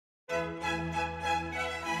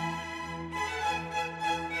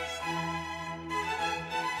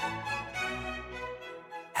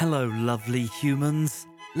Hello, lovely humans.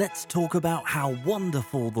 Let's talk about how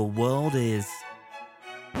wonderful the world is.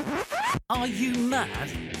 Are you mad?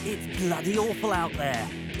 It's bloody awful out there.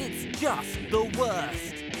 It's just the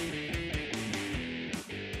worst.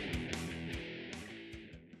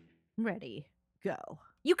 Ready, go.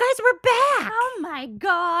 You guys were back. Oh my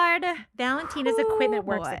God. Valentina's Oh, equipment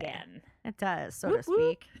works boy. again, It does, so Whoop, to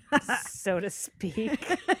speak. so to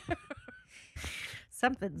speak.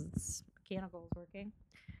 Something's mechanical is working.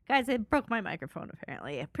 Guys, it broke my microphone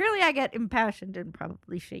apparently. Apparently I get impassioned and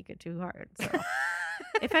probably shake it too hard. So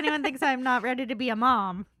if anyone thinks I'm not ready to be a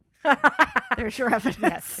mom, there's your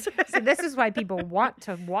evidence. Yes. So this is why people want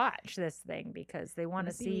to watch this thing, because they want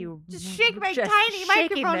to see you just shake my just tiny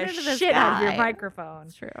shaking microphone the into the shit out of your sky. microphone.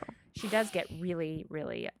 It's true. She does get really,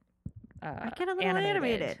 really I get a little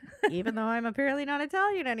animated, even though I'm apparently not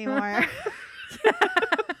Italian anymore.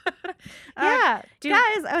 Yeah,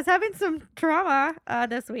 Guys, I was having some trauma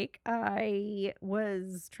this week. I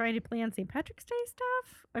was trying to plan St. Patrick's Day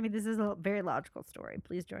stuff. I mean, this is a very logical story.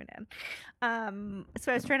 Please join in.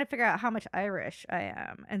 So I was trying to figure out how much Irish I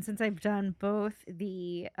am. And since I've done both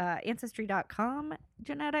the Ancestry.com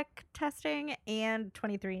genetic testing and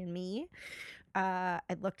 23andMe, I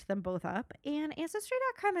looked them both up, and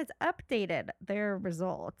Ancestry.com has updated their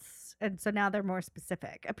results, and so now they're more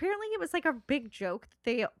specific. Apparently it was like a big joke that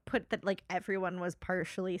they put that like everyone was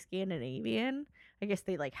partially Scandinavian. I guess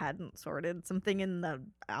they like hadn't sorted something in the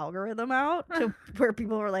algorithm out to where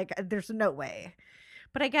people were like, there's no way.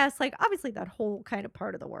 But I guess like obviously that whole kind of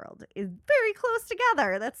part of the world is very close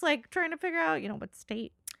together. That's like trying to figure out, what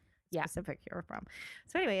state specific you're from.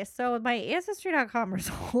 So anyway, so my Ancestry.com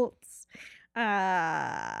results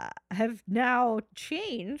have now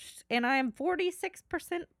changed, and I am 46%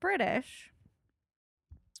 British.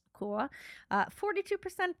 Cool. 42%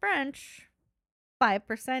 French,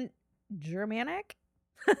 5% Germanic,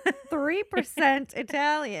 3%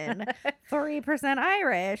 Italian, 3%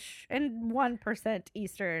 Irish, and 1%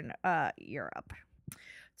 Eastern Europe.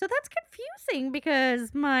 So that's confusing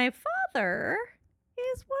because my father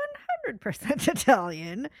is 100%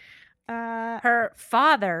 Italian. her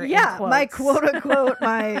father. Yeah, in my quotes. quote unquote,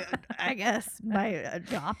 I guess my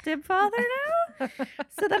adoptive father now.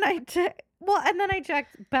 So then I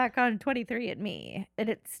checked back on 23andMe, and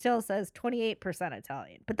it still says 28%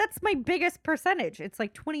 Italian. But that's my biggest percentage. It's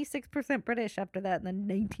like 26% British after that, and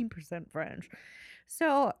then 19% French.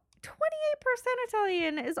 So 28%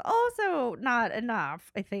 Italian is also not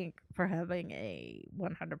enough, I think, for having a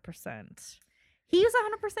 100%. He's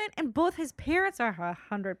 100%, and both his parents are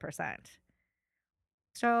 100%.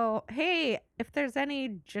 So, hey, if there's any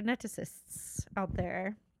geneticists out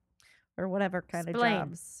there, or whatever kind Explain. of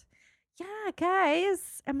jobs, yeah,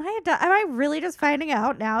 guys, am I really just finding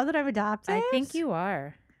out now that I'm adopted? I think you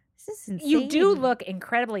are. This is insane. You do look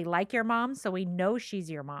incredibly like your mom, so we know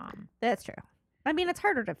she's your mom. That's true. I mean, it's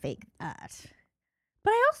harder to fake that.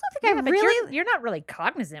 But I also think I but really you're not really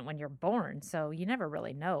cognizant when you're born, so you never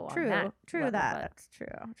really know. True, on that true level, that. but- That's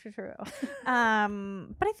true. But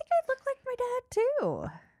I think I look like my dad too.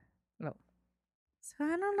 Oh. So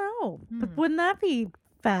I don't know. But Hmm. wouldn't that be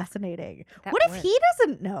fascinating? That What if would. he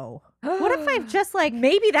doesn't know? What if I've just like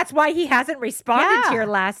Maybe that's why he hasn't responded Yeah. to your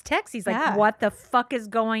last text. He's like, Yeah. "What the fuck is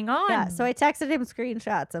going on?" Yeah, so I texted him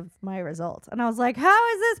screenshots of my results, and I was like, how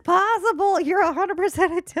is this possible? You're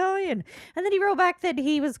 100% Italian. And then he wrote back that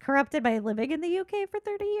he was corrupted by living in the UK for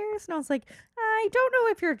 30 years. And I was like, I don't know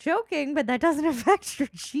if you're joking, but that doesn't affect your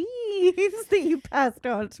genes that you passed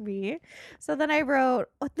on to me. So then I wrote,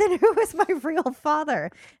 then who is my real father?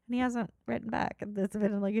 And he hasn't written back. It's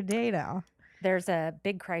been like a day now. There's a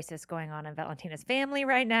big crisis going on in Valentina's family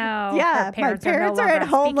right now. Yeah, Her parents my parents are, are, no at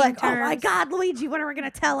longer home on like, speaking oh my terms." God, Luigi, what are we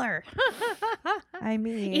going to tell her? I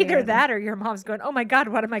mean, Either that or your mom's going, "Oh my God,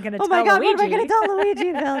 what am I going to oh tell my God, Luigi?" what am I going to tell Luigi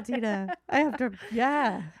and Valentina? I have to,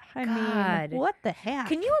 yeah. I God. mean, what the heck?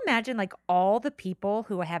 Can you imagine like all the people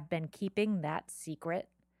who have been keeping that secret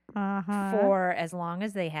Uh-huh. for as long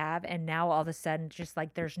as they have, and now all of a sudden just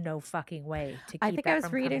like there's no fucking way to keep I think that I was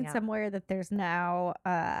from reading coming out. somewhere that there's now,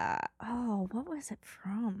 what was it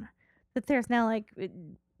from? That there's now like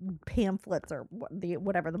pamphlets or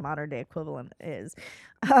whatever the modern day equivalent is,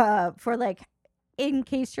 for like, in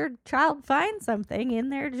case your child finds something in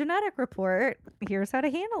their genetic report, here's how to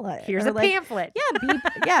handle it. Here's Or a like, pamphlet.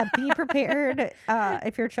 be prepared.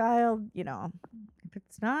 If your child, if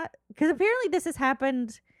it's not, because apparently this has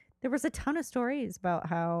happened. There was a ton of stories about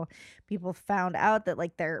how people found out that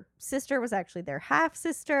like their sister was actually their half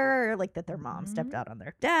sister, or like that their mom stepped out on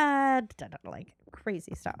their dad, like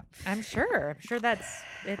crazy stuff. I'm sure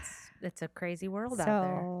it's a crazy world out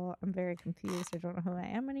there. So I'm very confused. I don't know who I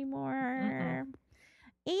am anymore.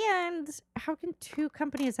 And how can two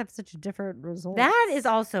companies have such different results? That is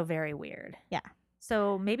also very weird. Yeah.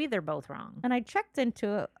 So maybe they're both wrong. And I checked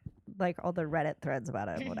into like all the Reddit threads about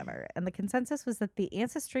it, whatever. And the consensus was that the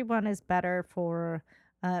Ancestry one is better for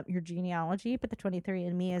your genealogy, but the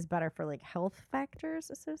 23andMe is better for like health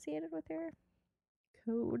factors associated with your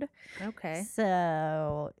code. Okay.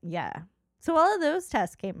 So yeah. So all of those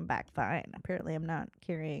tests came back fine. Apparently, I'm not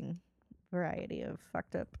carrying a variety of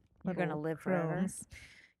fucked up. You're gonna little live forever. Crohn's.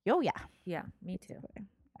 Oh yeah. Yeah, me too.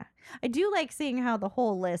 Yeah. I do like seeing how the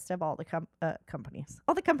whole list of all the companies,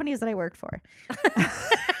 all the companies that I worked for,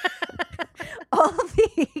 all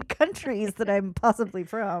the countries that I'm possibly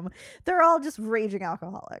from, they're all just raging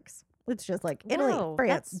alcoholics. It's just like Italy, Whoa,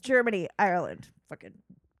 France, that's- Germany, Ireland, fucking.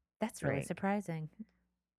 That's really Drink. surprising.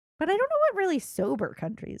 But I don't know what really sober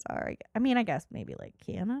countries are. I mean, I guess maybe like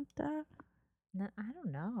Canada. No, I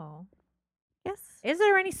don't know. Yes. Is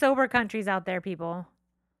there any sober countries out there, people?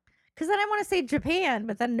 Because then I want to say Japan,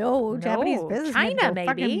 but then no, Japanese No, businessmen China, go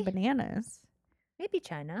fucking maybe. bananas. Maybe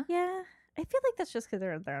China. Yeah, I feel like that's just because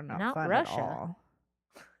they're not Not fun Russia. at all.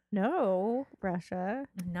 No, Russia,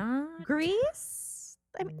 Not Greece.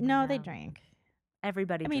 I mean, no, they No. drank.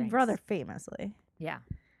 everybody. I mean, drinks. rather famously. Yeah.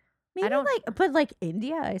 Maybe don't- like, but like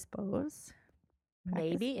India, I suppose.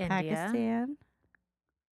 Maybe India. Pakistan.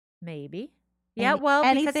 Maybe. Yeah. Any- Well,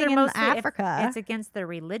 because anything they're in mostly if Africa. it's against their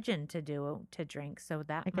religion to drink, so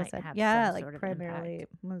that I guess might have yeah, some like sort of primarily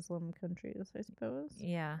impact. Muslim countries, I suppose.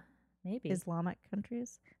 Yeah. Maybe. Islamic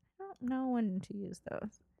countries. I don't know when to use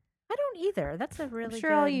those. I don't either. That's a really I'm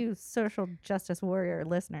sure all good- you social justice warrior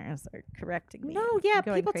listeners are correcting me. No, and yeah,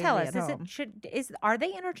 going people tell crazy us. at home. Are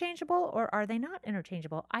they interchangeable or are they not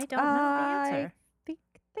interchangeable? I don't know the I answer. think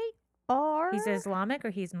they are. He's Islamic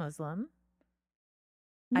or he's Muslim?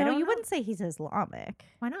 No, I don't you know. wouldn't say he's Islamic.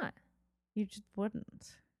 Why not? You just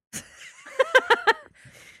wouldn't.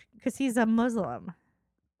 Because he's a Muslim.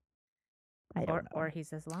 I don't know. Or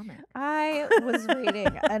he's Islamic. I was reading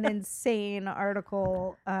an insane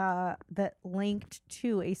article that linked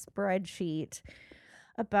to a spreadsheet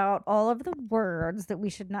about all of the words that we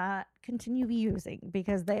should not continue using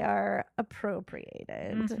because they are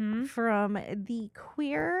appropriated Mhm. from the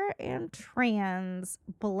queer and trans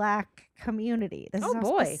Black community. This is Oh how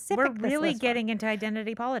boy, specific we're this really list was. getting into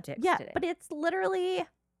identity politics Yeah, today. but it's literally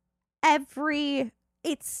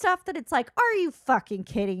it's stuff that it's like, are you fucking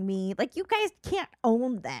kidding me? Like, you guys can't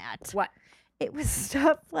own that. What? It was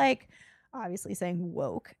stuff like, obviously saying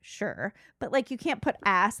woke, sure, but like, you can't put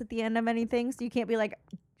ass at the end of anything, so you can't be like,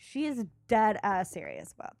 she is dead ass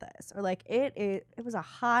serious about this, or like, it was a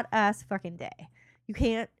hot ass fucking day. You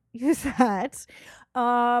can't use that.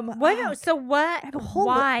 So what? have a whole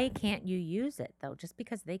Why can't you use it though? Just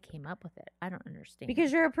because they came up with it? I don't understand.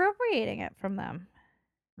 because you're appropriating it from them.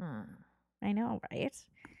 Hmm. I know, right?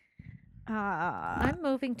 I'm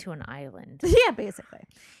moving to an island. Yeah, basically.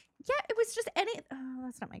 Yeah, it was just any. Oh,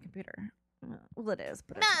 that's not my computer. Well, it is,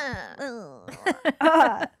 but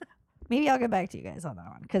maybe I'll get back to you guys on that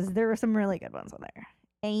one because there were some really good ones on there.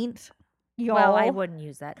 Ain't y'all? Well, I wouldn't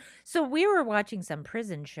use that. So we were watching some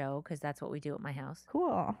prison show because that's what we do at my house,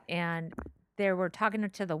 Cool. and they were talking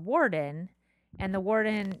to the warden, and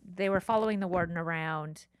they were following the warden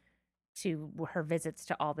around to her visits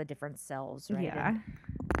to all the different cells, right? Yeah.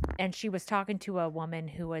 And she was talking to a woman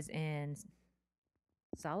who was in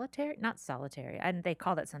not solitary, and they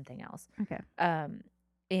called it something else. Okay.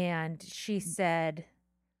 And she said,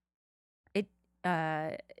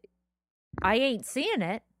 I ain't seeing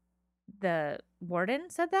it. The warden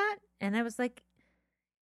said that, and I was like,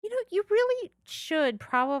 you really should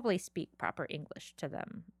probably speak proper English to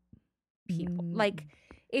them people. Like,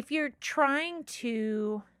 if you're trying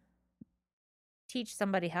to teach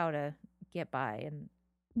somebody how to get by and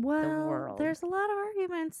Well, world. there's a lot of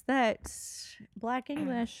arguments that Black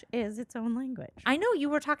English is its own language. I know you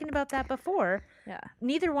were talking about that before. Yeah.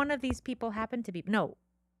 Neither one of these people happened to be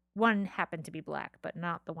one happened to be Black, but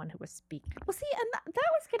not the one who was speaking. Well, see, and that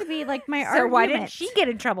was going to be like my So argument. why didn't she get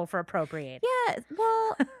in trouble for appropriating? Yeah.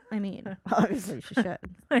 Well, I mean, obviously she should.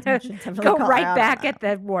 Should definitely Go call her right out back on at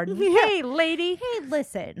that. the warden. Yeah. Hey, lady, Hey,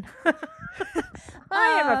 listen.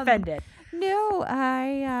 I am Um, offended. No, what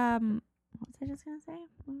was I just gonna say?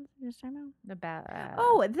 What was I just talking about? About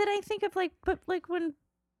Oh, then I think of like when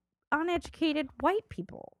uneducated white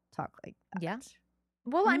people talk like that. Yeah.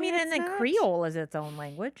 Well, I I mean, mean, and it's then not- Creole is its own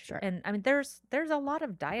language, Sure. and I mean, there's a lot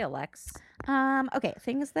of dialects. Okay,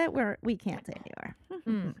 things that we can't say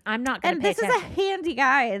anymore. I'm not going And to pay this is a attention. handy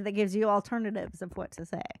guide that gives you alternatives of what to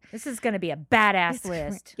say. This is going to be a badass It's great.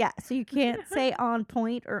 list. Yeah, so you can't say on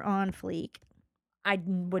point or on fleek. I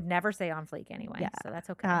would never say on fleek anyway, Yeah. so that's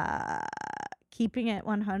okay. keeping it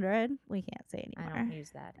 100. We can't say I anymore. don't use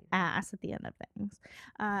that either. Ass at the end of things.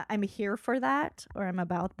 I'm here for that, or I'm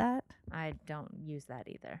about that. I don't use that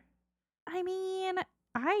either. I mean,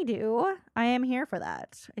 I do. I am here for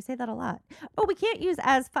that. I say that a lot. Oh, we can't use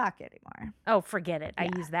as fuck anymore. Oh, forget it. I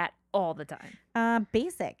Yeah. use that all the time.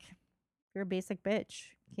 Basic. You're a basic bitch.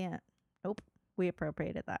 Can't. Nope. We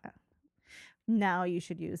appropriated that. Now you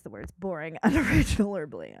should use the words boring, unoriginal, or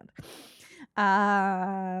bland.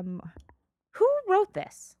 Who wrote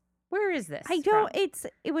this? Where is this? I don't.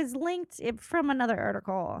 It was linked from another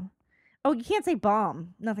article. Oh, you can't say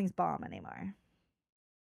bomb. Nothing's bomb anymore.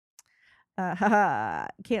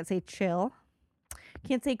 Can't say chill.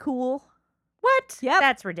 Can't say cool. What? Yep.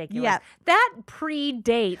 That's ridiculous. Yep. That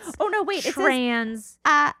predates Oh no, wait. It says trans.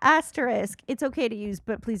 asterisk. It's okay to use,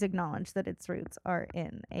 but please acknowledge that its roots are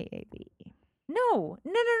in AAB. No.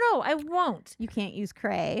 I won't. You can't use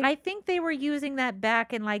cray. I think they were using that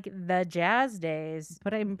back in like the jazz days.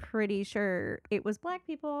 But I'm pretty sure it was black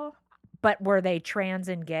people. But were they trans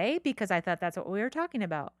and gay? Because I thought that's what we were talking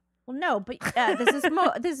about. Well, no, but this is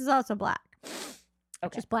this is also black.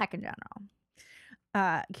 Okay. Just black in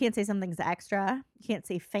general. Can't say something's extra. Can't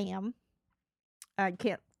say fam.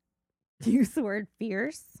 Can't use the word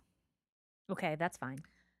fierce. Okay, that's fine.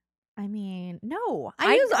 I mean, no.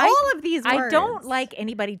 I- I use I- all of these words. I don't like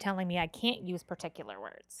anybody telling me I can't use particular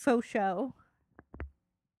words. faux show.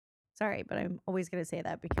 Sorry, but I'm always going to say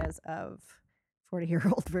that because of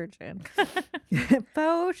 40-year-old virgin.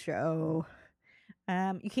 Faux show.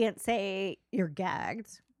 You can't say you're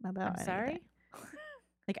gagged about I'm sorry? anything.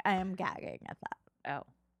 Like, I am gagging at that. Oh.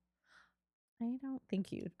 I don't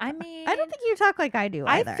think you. I mean, I don't think you talk like I do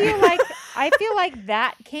I either. feel like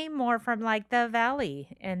that came more from like the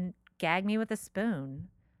valley and gag me with a spoon.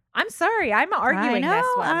 I'm sorry, I'm arguing I know,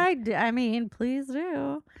 this one. I mean, please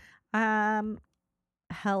do.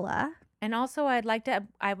 Hella. And also I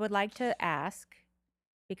would like to ask,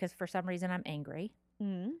 because for some reason I'm angry.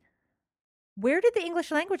 Mm. Where did the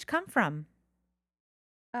English language come from?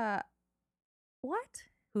 What?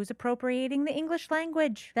 Who's appropriating the English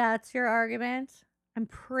language? That's your argument? I'm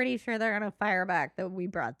pretty sure they're gonna fire back that we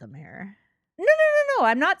brought them here. No.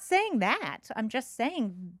 I'm not saying that. I'm just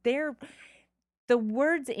saying the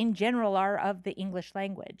words in general are of the English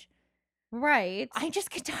language. Right. I just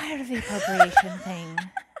get tired of the appropriation thing.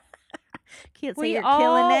 Can't say We you're all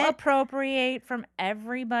killing it. appropriate from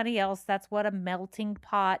everybody else. That's what a melting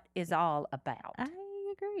pot is all about. I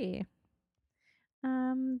agree.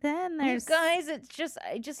 Then You there's guys,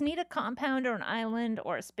 I just need a compound or an island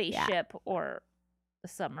or a spaceship or a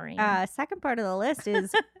submarine. second part of the list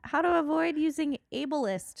is how to avoid using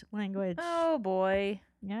ableist language. Oh boy.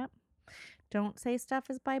 Yep. Don't say stuff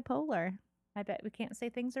is bipolar. I bet we can't say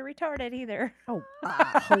things are retarded either. Oh,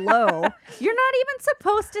 hello. You're not even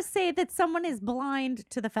supposed to say that someone is blind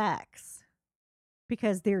to the facts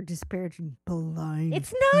because they're disparaging blind.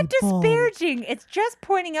 It's not people. disparaging. It's just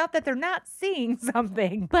pointing out that they're not seeing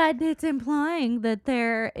something. But it's implying that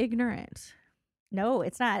they're ignorant. No,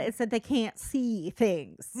 it's not. It's that they can't see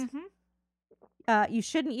things. Mm-hmm. You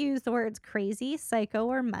shouldn't use the words crazy, psycho,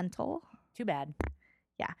 or mental. Too bad.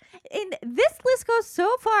 And this list goes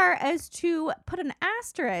so far as to put an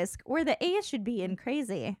asterisk where the A should be in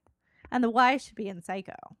crazy and the Y should be in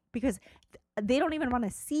psycho because they don't even want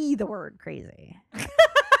to see the word crazy.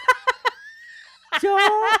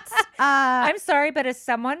 Don't. I'm sorry, but as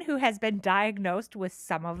someone who has been diagnosed with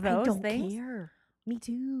some of those I don't things, care. Me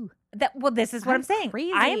too. this is what I'm saying. I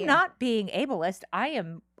crazy. am not being ableist. I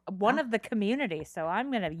am one of the community, so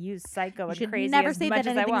I'm going to use psycho You and should crazy never as say much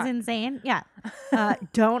that as I anything's want. insane. Yeah.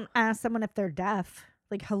 Don't ask someone if they're deaf.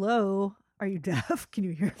 Like, hello, are you deaf? Can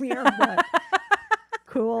you hear me or what?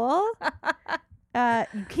 Cool.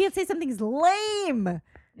 You can't say something's lame.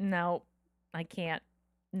 No, I can't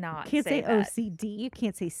not You can't say that. OCD. You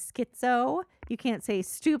can't say schizo. You can't say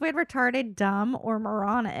stupid, retarded, dumb, or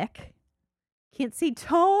moronic. Can't say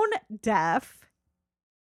tone deaf.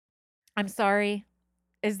 I'm sorry.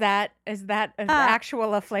 Is that an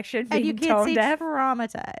actual affliction? And you Being can't tone say deaf?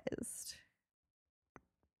 traumatized.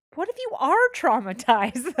 What if you are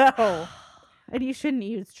traumatized though? And you shouldn't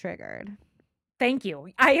use triggered. Thank you.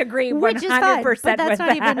 I agree 100% Which is fine, but that's with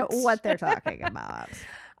not even that. what they're talking about.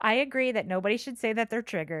 I agree that nobody should say that they're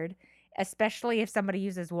triggered, especially if somebody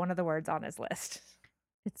uses one of the words on his list.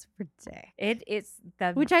 It's ridiculous. It is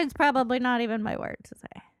the Which is probably not even my word to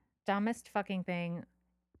say. dumbest fucking thing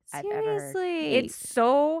I've ever heard. Seriously. It's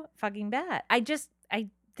so fucking bad.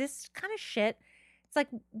 This kind of shit. It's like,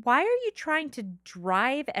 why are you trying to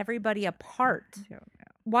drive everybody apart?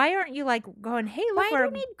 Why aren't you like going, hey, look, Why do we're,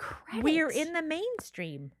 you need credit? we're in the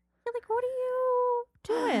mainstream. You're like, what are you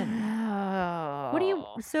doing? What do you?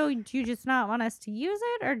 So do you just not want us to use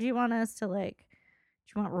it, or do you want us to like?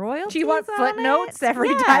 Do you want royalties? Do you want on footnotes it? every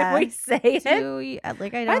time Yeah. we say it? Do you,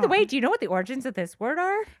 like I don't. By the way, do you know what the origins of this word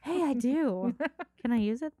are? hey, I do. Can I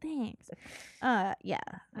use it? Thanks. Yeah.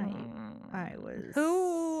 I was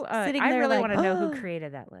Who? sitting I there really like, want to know "Oh." who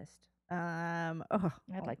created that list. Oh,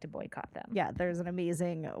 I'd like to boycott them. yeah, there's an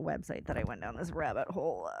amazing website that I went down this rabbit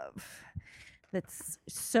hole of. That's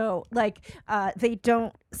so like they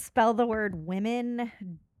don't spell the word women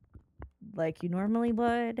like you normally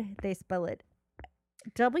would. They spell it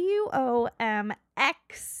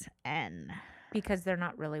WOMXN Because they're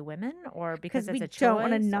not really women, or because because it's we a choice. don't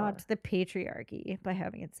want to or- nod to the patriarchy by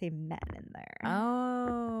having it say men in there.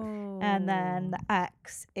 Oh. And then the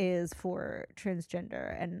X is for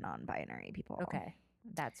transgender and non-binary people. Okay,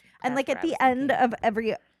 that's And like what at I the was end thinking. of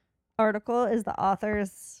every article is the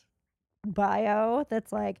author's bio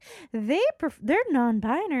that's like they're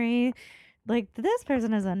non-binary. Like this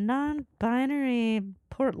person is a non-binary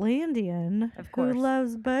Portlandian Of who course.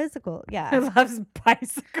 loves bicycle. Who Yeah, loves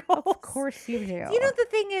bicycles. of course you do. You know the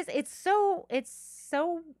thing is, it's so.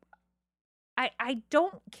 I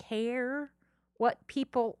don't care what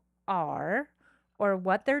people are, or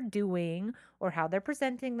what they're doing, or how they're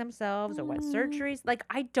presenting themselves, or what surgeries. Like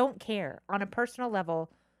I don't care on a personal level.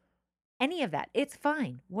 Any of that, it's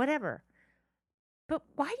fine, whatever. But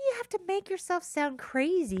why do you have to make yourself sound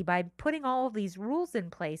crazy by putting all of these rules in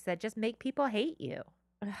place that just make people hate you?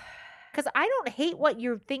 Because I don't hate what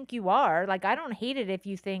you think you are. Like, I don't hate it if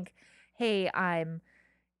you think, hey, I'm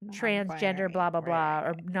transgender, blah, blah, blah,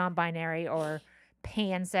 or non binary, or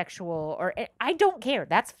pansexual, or I don't care.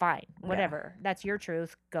 That's fine. Yeah. Whatever. That's your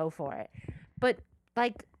truth. Go for it. But,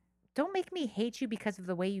 like, don't make me hate you because of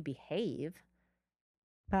the way you behave.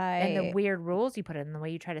 And the weird rules you put in, the way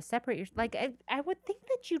you try to separate your like, I would think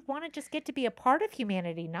that you'd want to just get to be a part of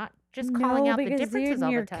humanity, not just calling out the differences all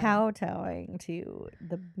you're the time. kowtowing to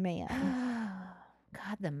the man,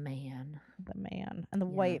 God, the man, and the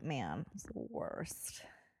Yeah. white man is the worst.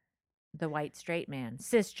 the white straight man,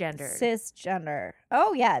 cisgender. Cisgender.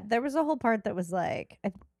 Oh yeah, there was a whole part that was like,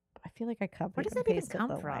 I feel like I copied. Where does and that even pasted come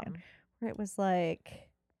the from? line, where it was like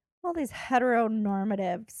all these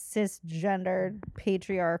heteronormative, cisgendered,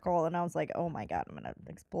 patriarchal, and I was like, oh my god, I'm gonna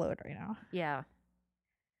explode right now. Yeah,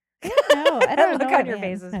 No, I don't Look know. on your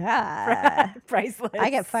faces. Priceless. I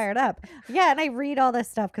get fired up. Yeah, and I read all this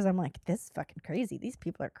stuff because I'm like, this is fucking crazy. These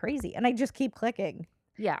people are crazy. And I just keep clicking.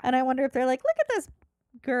 Yeah, And I wonder if they're like, look at this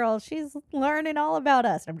girl. She's learning all about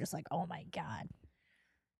us. And I'm just like, oh my God.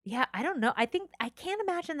 yeah. I don't know. I can't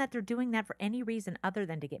imagine that they're doing that for any reason other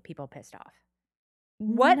than to get people pissed off.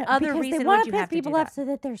 What other because reason they would wanna you piss have to do people off that? so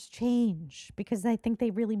that there's change because I think they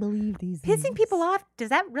really believe these Pissing people things. off, does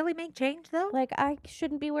that really make change though? Like, I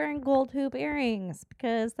shouldn't be wearing gold hoop earrings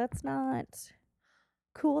because that's not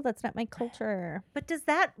cool. That's not my culture. But does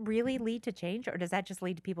that really lead to change, or does that just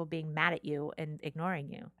lead to people being mad at you and ignoring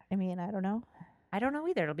you? I mean, I don't know. I don't know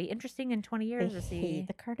either. It'll be interesting in 20 They years to see. hate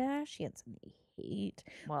the Kardashians and they hate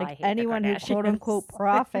Well, I like hate the anyone who quote unquote Kardashians.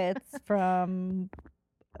 profits from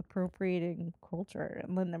appropriating culture.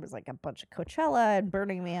 And then there was like a bunch of Coachella and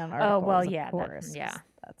Burning Man articles. Oh, well, of yeah, that- course, yeah. 'cause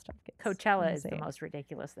that stuff gets Coachella is the insane. most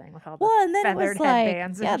ridiculous thing with all the Well, and then it feathered was like,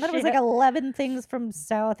 headbands yeah, and then it was like shit. 11 things from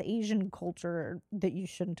South Asian culture that you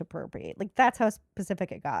shouldn't appropriate. Like that's how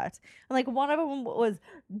specific it got. And like one of them was,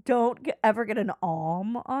 don't ever get an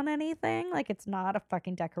on anything. Like it's not a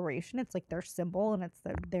fucking decoration. It's like their symbol and it's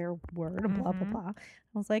their word and blah blah Mhm. blah.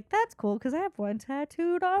 I was like, that's cool because I have one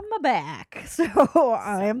tattooed on my back, so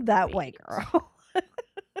I am that white Sweet. girl.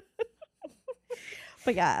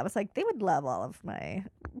 But yeah, I was like, they would love all of my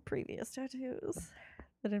previous tattoos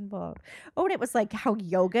that involved. Oh, and it was like how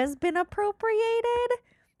yoga's been appropriated.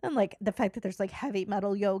 And like the fact that there's like heavy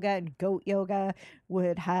metal yoga and goat yoga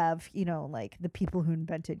would have, you know, like the people who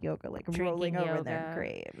invented yoga like rolling Drinking over in their yoga.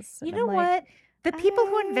 graves. You And know I'm like, what? The people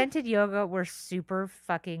who I- invented yoga were super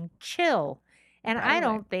fucking chill. And I Probably.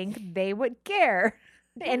 don't think they would care.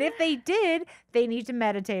 And if they did, they need to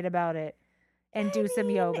meditate about it and I do some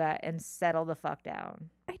mean- yoga and settle the fuck down.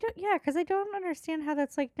 I don't, yeah, because I don't understand how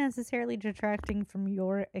that's like necessarily detracting from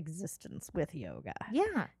your existence with yoga. Yeah.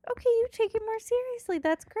 Okay, you take it more seriously.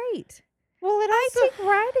 That's great. Well, it I also take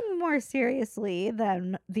riding more seriously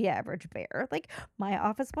than the average bear. Like my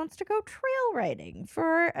office wants to go trail riding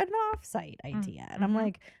for an offsite idea, and I'm mhm.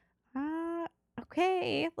 like,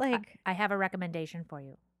 okay, like, I have a recommendation for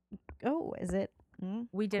you. oh, is it? Mm,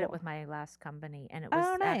 We did it cool. with my last company, and it was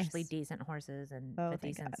Oh, actually nice. decent horses and Oh, a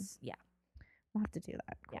thank God. decent. Yeah. We'll have to do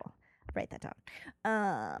that. Yeah. Cool. Write that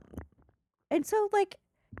down. And so like,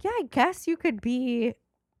 yeah, I guess you could be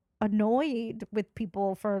annoyed with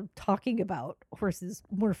people for talking about horses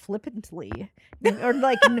more flippantly, or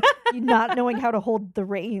like not knowing how to hold the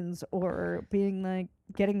reins, or being like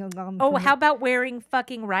getting them. Oh, how about wearing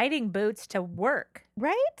fucking riding boots to work?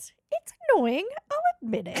 right? It's annoying. I'll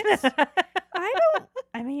admit it.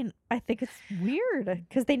 I mean, I think it's weird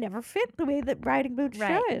because they never fit the way that riding boots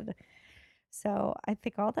Right. should. So I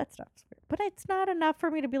think all that stuff's weird. But it's not enough for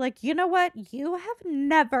me to be like, you know what? You have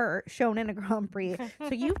never shown in a Grand Prix,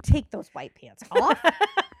 so you take those white pants off.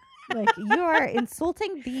 Like, you are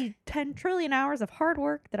insulting the 10 trillion hours of hard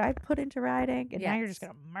work that I've put into riding, and now you're just Yes.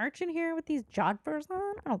 going to march in here with these jodhpurs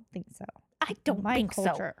on? I don't think so. I don't My think so.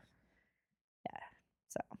 culture. Yeah.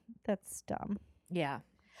 So that's dumb. Yeah.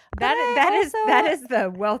 But I That also- is the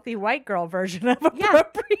wealthy white girl version of Yeah,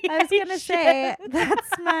 appropriation. I was going to say, that's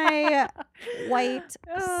my white,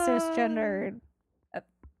 Oh. cisgendered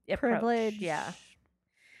Approach, privilege. Yeah.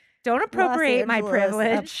 Don't appropriate my Los Angeles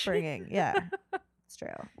privilege. upbringing. Yeah, it's true.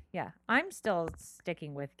 Yeah. I'm still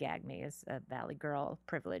sticking with gag me as a Valley girl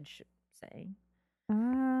privilege saying.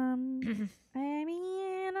 I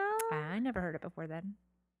mean, I never heard it before then.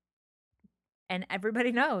 And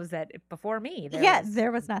everybody knows that before me, there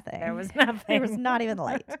was nothing. there was nothing. There was not even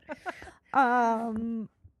light.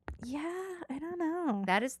 Yeah, I don't know.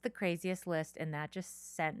 That is the craziest list, and that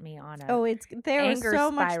just sent me on a Oh, there was anger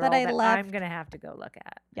so much that spiral I left. I'm gonna have to go look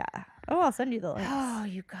at. Yeah. Oh, I'll send you the links. Oh,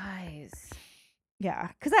 you guys. Yeah,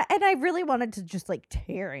 because I really wanted to just like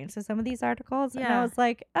tear into some of these articles, and I Yeah. was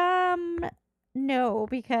like, no,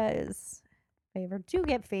 because if I ever do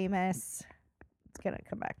get famous, it's gonna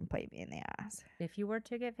come back and bite me in the ass If you were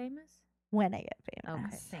to get famous? when I get Okay,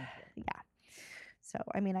 famous. thank you. Yeah. So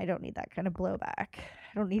I mean, I don't need that kind of blowback.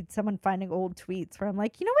 I don't need someone finding old tweets where I'm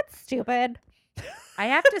like, you know what's stupid? I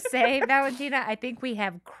have to say, Valentina, I think we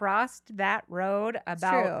have crossed that road It's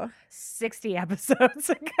about true. 60 episodes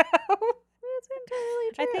ago. It's entirely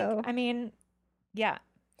I true. think, I mean, yeah,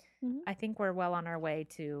 Mhm. I think we're well on our way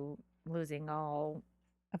to losing all.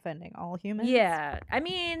 Offending all humans. Yeah, I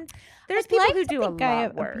mean, there's I'd people like who to do a think I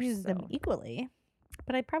lot worse. abuse them so. equally,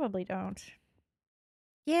 but I probably don't.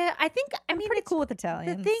 Yeah, I think. I I'm mean, pretty it's- cool with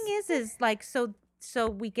Italians. the thing is like so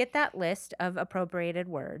we get that list of appropriated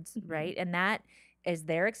words, Mhm. right? And that is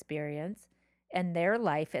their experience and their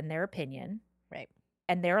life and their opinion. Right.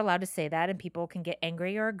 And they're allowed to say that, and people can get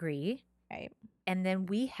angry or agree. Right. And then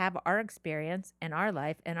we have our experience and our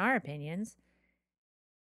life and our opinions,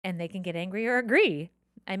 and they can get angry or agree.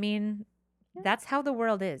 I mean, Yeah. that's how the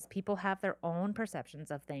world is. People have their own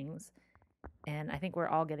perceptions of things. And I think we're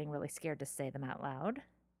all getting really scared to say them out loud.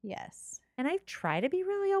 Yes. And I try to be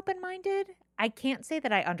really open minded. I can't say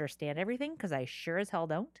that I understand everything because I sure as hell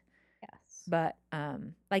don't. Yes. But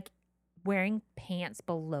like wearing pants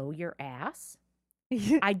below your ass,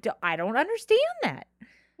 Yeah. I don't understand that.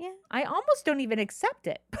 Yeah. I almost don't even accept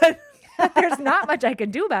it. But there's not much I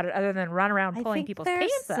can do about it other than run around I pulling think people's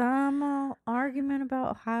there's pants up. some argument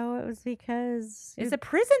about how it was because It's a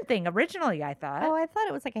prison thing originally, I thought. I thought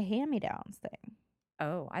it was like a hand-me-downs thing.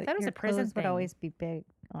 Oh, I that thought it was your a prison clothes thing. would always be big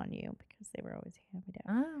on you because they were always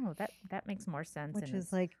hand-me-downs. Oh, that makes more sense. Which and is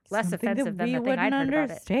is like less something offensive that than we the thing I'd wouldn't heard about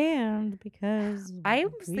it. understand because I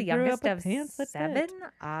was we the grew youngest up of with pants that 7. fit.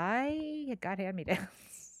 I got hand-me-downs.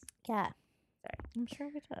 Yeah. Sorry. I'm sure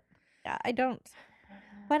we did. Yeah, I don't.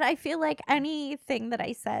 But I feel like anything that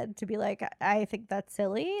I said to be like, I think that's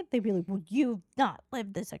silly, they'd be like, well, you've not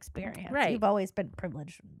lived this experience. Right. You've always been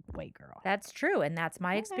privileged white girl. That's true. And that's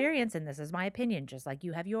my Okay. experience. And this is my opinion, just like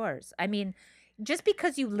you have yours. I mean, just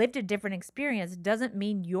because you lived a different experience doesn't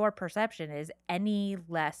mean your perception is any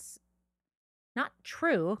less, not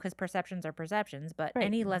true, because perceptions are perceptions, but Right.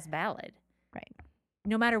 any less valid. Right.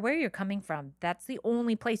 No matter where you're coming from, that's the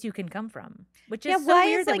only place you can come from, which is Yeah, so why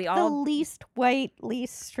weird is that like we the all. least white,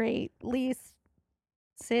 least straight, least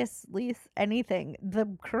cis, least anything the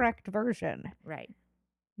correct version? Right.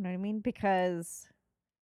 You know what I mean? Because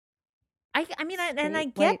I mean, and I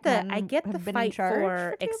straight get white the men I get the have been in fight charge for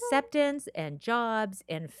for too long? acceptance and jobs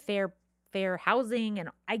and fair housing, and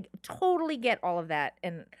I totally get all of that,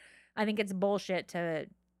 and I think it's bullshit to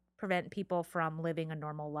prevent people from living a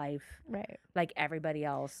normal life right. like everybody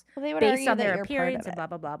else Well, they would based argue on that their you're part appearance of and it blah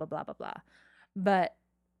blah blah blah blah blah blah. But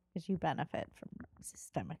because you benefit from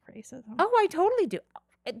systemic racism. oh, I totally do.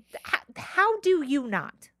 How do you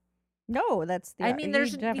not? No, that's the. I mean,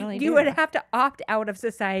 there's definitely you would have to opt out of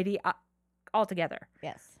society altogether,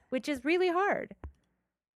 yes. which is really hard.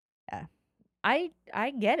 Yeah. I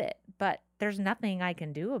get it, but there's nothing I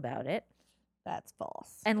can do about it That's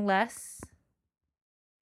false. unless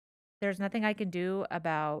there's nothing I can do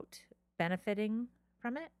about benefiting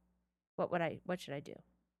from it. What should I do?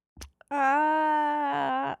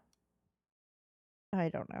 I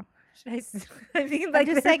don't know. Should I mean, I'm like,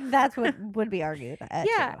 just saying that's what would be argued at.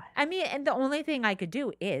 yeah. too. I mean, and the only thing I could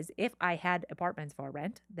do is if I had apartments for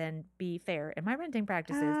rent, then be fair in my renting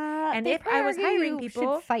practices. And They'd if I was probably argue hiring you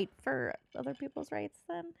people, should fight for other people's rights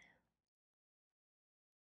then.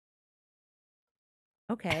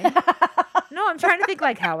 okay. No, I'm trying to think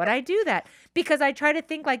like, how would I do that? Because I try to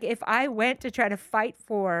think like if I went to try to fight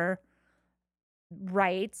for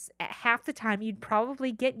rights, half the time you'd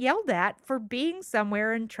probably get yelled at for being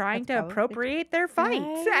somewhere and trying That's to probably appropriate their fight.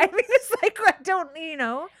 Right. I mean, it's like, I don't,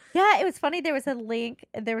 Yeah, it was funny. There was a link.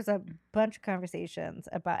 There was a bunch of conversations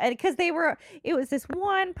about it because it was this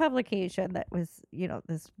one publication that was,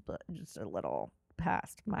 this just a little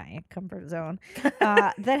past my comfort zone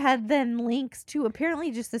that had then links to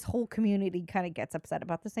apparently just this whole community kind of gets upset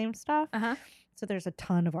about the same stuff. Uh-huh. So there's a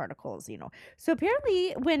ton of articles, So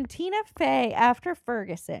apparently when Tina Fey, after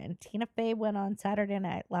Ferguson, Tina Fey went on Saturday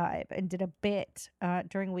Night Live and did a bit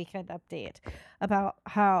during Weekend Update about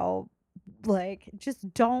how, like,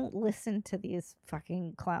 just don't listen to these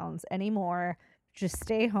fucking clowns anymore. Just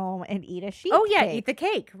stay home and eat a sheep Oh yeah, cake. eat the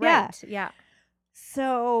cake. Yeah. Right. Yeah.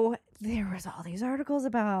 So there was all these articles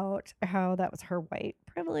about how that was her white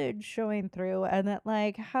privilege showing through, and that,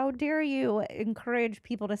 like, how dare you encourage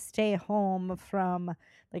people to stay home from,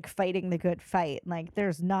 like, fighting the good fight? Like,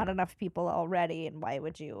 there's not enough people already, and why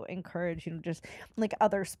would you encourage, just like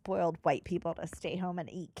other spoiled white people to stay home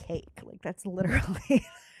and eat cake? Like, that's literally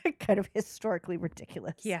kind of historically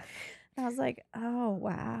ridiculous. Yeah. And I was like, oh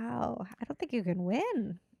wow, I don't think you can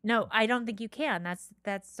win. No, I don't think you can. That's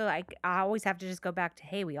so I always have to just go back to,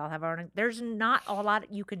 hey, we all have our own. There's not a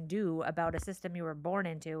lot you can do about a system you were born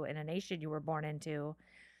into and a nation you were born into.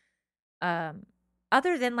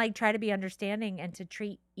 Other than, like, try to be understanding and to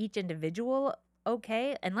treat each individual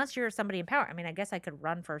okay, unless you're somebody in power. I mean, I guess I could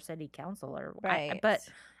run for city council but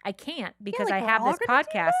I can't because like, I we're have all this gonna do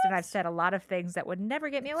podcast and I've this? said a lot of things that would never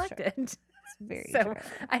get me That's true. elected. It's very So true.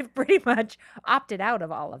 I've pretty much opted out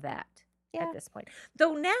of all of that. Yeah. At this point.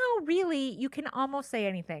 Though now, really, you can almost say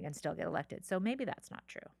anything and still get elected. So maybe that's not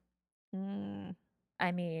true. Mm.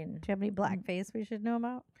 I mean, Do you have any blackface we should know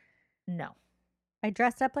about? no. I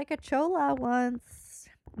dressed up like a chola once.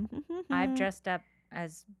 I've dressed up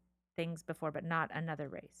as things before, but not another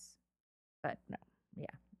race. But No. Yeah,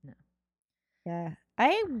 no. Yeah.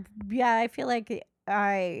 I feel like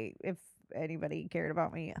if anybody cared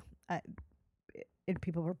about me, and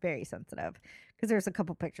people were very sensitive because there's a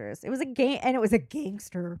couple pictures. It was a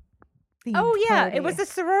gangster themed Oh, yeah. party. It was a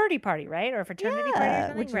sorority party, right? Or a fraternity party or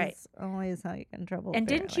something? which Right. is always how you get in trouble. And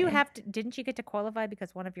didn't apparently. you get to qualify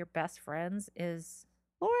because one of your best friends is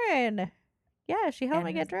Lauren? Yeah, she helped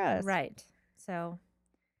me and- get dressed. Right. So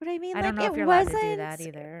But I mean, I don't like, know if it you're allowed to wasn't. do that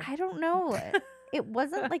either. I don't know. It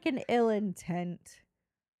wasn't like an ill intent.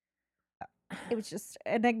 It was just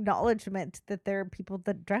an acknowledgement that there are people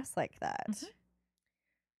that dress like that. Mhm.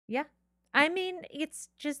 Yeah. I mean, it's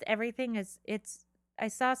just everything I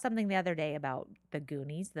saw something the other day about the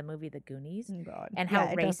Goonies, the movie The Goonies, Oh, God. and how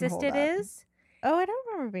Yeah, it doesn't racist hold it up. is. Oh, I don't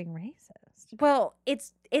remember being racist. Well,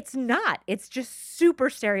 it's not. It's just super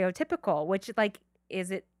stereotypical, which, like, is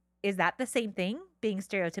that the same thing, being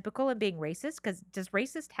stereotypical and being racist? Because does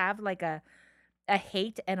racist have like a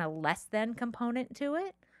hate and a less than component to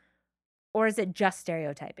it? Or is it just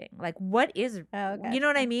stereotyping? Like, what is, Oh, you know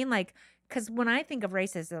what I gotcha. mean? Like, because when I think of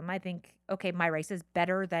racism, I think, okay, my race is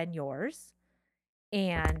better than yours.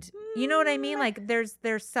 And you know what I mean? Mm. Like, there's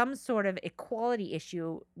some sort of equality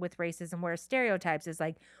issue with racism where stereotypes is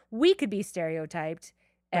like, we could be stereotyped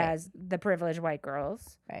Right. as the privileged white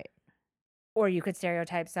girls. Right. Or you could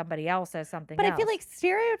stereotype somebody else as something But else. I feel like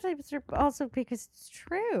stereotypes are also because it's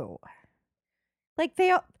true. Like they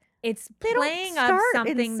don't playing of start in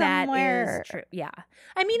something that somewhere. is true. Yeah.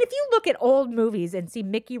 I mean, if you look at old movies and see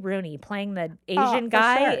Mickey Rooney playing the Asian for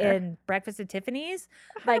guy sure. in Breakfast at Tiffany's,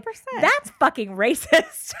 like, 100%. that's fucking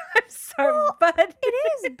racist. I'm sorry, Well, but it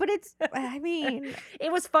is, but it's. I mean,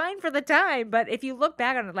 it was fine for the time. But if you look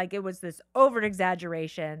back on it, like, it was this over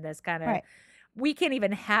exaggeration, this kind of, Right. we can't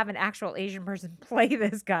even have an actual Asian person play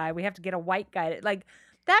this guy. We have to get a white guy. Like,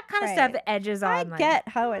 that kind of stuff Right. edges I on. Like, get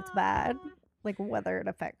how it's bad. Like whether it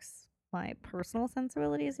affects my personal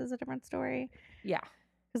sensibilities is a different story. Yeah.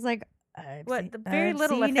 Because like, I've What, seen- the very I've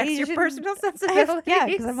little seen affects your Asian- personal I've- sensibilities. Yeah,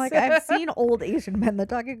 because I'm like, I've seen old Asian men that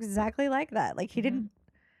talk exactly like that. Like he didn't,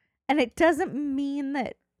 and it doesn't mean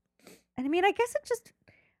that. And I mean, I guess it just.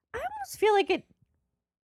 I almost feel like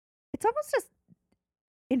it's almost just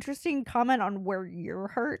interesting comment on where your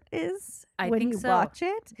heart is I when think you so. watch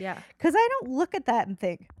it. Yeah. Because I don't look at that and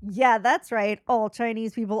think, yeah, that's right. All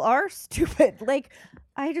Chinese people are stupid. Like,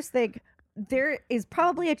 I just think there is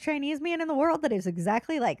probably a Chinese man in the world that is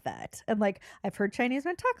exactly like that. And like I've heard Chinese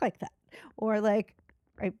men talk like that. Or like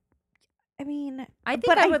I mean, I think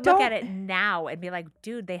but I I would look at don't- it now and be like,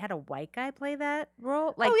 dude, they had a white guy play that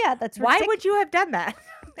role. Like, oh yeah, that's why ridiculous. would you have done that?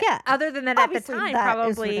 Yeah. Other than that, at the Obviously, time, that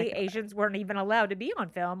is probably ridiculous. Asians weren't even allowed to be on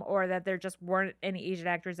film, or that there just weren't any Asian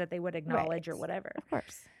actors that they would acknowledge or Right. whatever. Of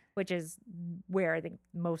course. Which is where I think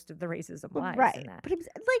most of the racism lies. Right. In that. But it's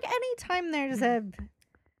like anytime there's a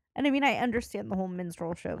and I mean I understand the whole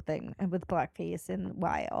minstrel show thing and with blackface and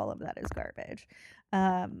why all of that is garbage.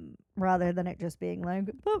 Rather than it just being like,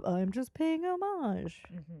 but I'm just paying homage.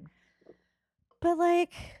 Mhm. But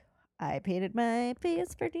like I painted my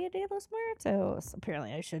face for Dia de los Muertos.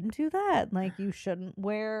 Apparently I shouldn't do that. Like you shouldn't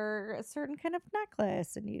wear a certain kind of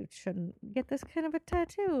necklace and you shouldn't get this kind of a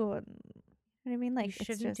tattoo and you know what I mean? Like You it's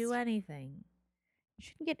shouldn't do just- anything. You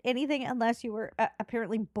shouldn't get anything unless you were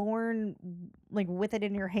apparently born like with it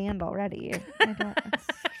in your hand already. I don't.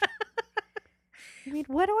 I mean,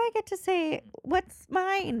 what do I get to say? What's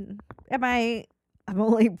mine? I'm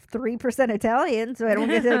only 3% Italian, so I don't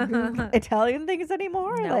get to do Italian things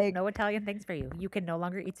anymore. No, like, no Italian things for you. You can no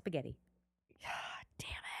longer eat spaghetti. damn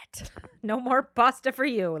it. No more pasta for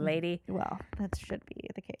you, lady. Well, that should be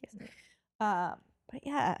the case. But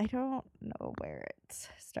yeah, I don't know where it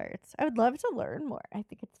starts. I would love to learn more. I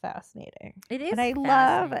think it's fascinating. It is. And I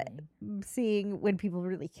love fascinating. seeing when people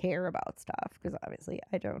really care about stuff because obviously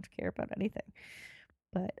I don't care about anything.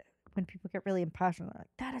 But when people get really impassioned, they're like,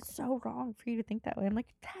 that is so wrong for you to think that way. I'm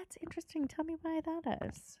like, that's interesting. Tell me why that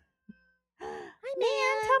is. Man,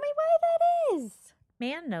 tell me why that is.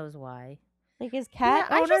 Man knows why. Like, is cat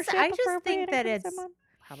I just ownership think appropriating that from it's someone?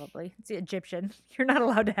 probably it's Egyptian. You're not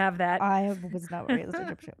allowed to have that. I was not raised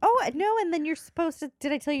Egyptian. Oh, no, and then you're supposed to,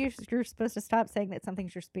 did I tell you you're supposed to stop saying that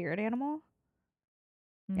something's your spirit animal?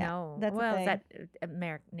 yeah, no, that's a well, is thing.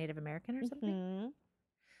 that Native American or something? Mhm.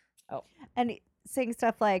 Oh. And saying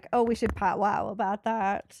stuff like, oh, we should powwow about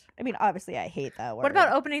that. I mean, obviously, I hate that word. What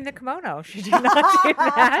about opening the kimono? Should you not do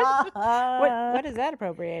that? What is that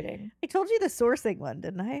appropriating? I told you the sourcing one,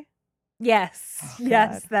 didn't I? Yes, Oh,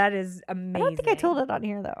 yes, God. that is amazing. I don't think I told it on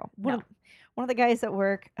here, though. No. One of the guys at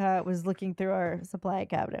work was looking through our supply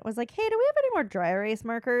cabinet, was like, hey, do we have any more dry erase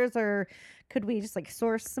markers or could we just like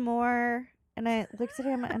source some more? And I looked at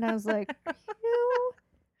him and I was like, are you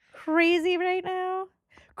crazy right now?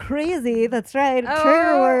 Crazy, that's right.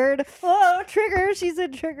 Trigger Oh. word. Oh, trigger. She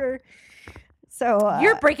said trigger. So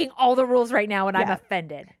You're breaking all the rules right now, and I'm yeah.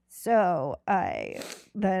 offended. So I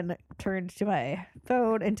then turned to my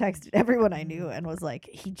phone and texted everyone I knew and was like,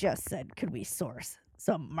 he just said, could we source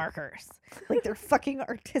some markers? Like they're fucking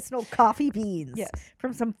artisanal coffee beans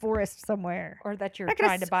from some forest somewhere. Or that you're Not gonna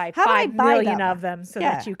trying to s- buy how do I 5 buy million them? of them so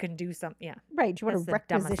Yeah. that you can do something. Yeah. Right. Do you want That's to the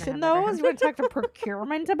dumbest thing requisition I've ever those? heard. You want to talk to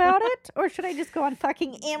procurement about it? Or should I just go on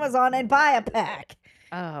fucking Amazon and buy a pack?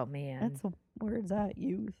 Oh man. That's the words I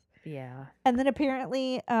use. Yeah. And then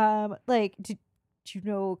apparently, like, do you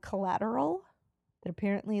know Collateral? That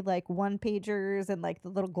apparently, like, one pagers and like the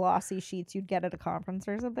little glossy sheets you'd get at a conference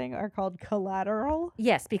or something are called Collateral.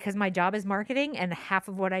 Yes, because my job is marketing, and half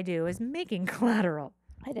of what I do is making collateral.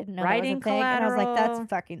 I didn't know Writing that was a thing, and I was like, collateral. that's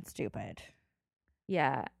fucking stupid.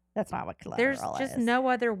 Yeah. That's not what There's Collateral just is. no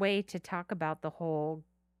other way to talk about the whole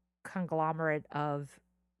conglomerate of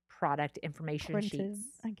product information Printed, sheets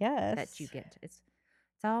I guess. that you get. It's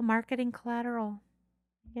all marketing collateral.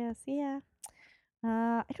 Yes, yeah.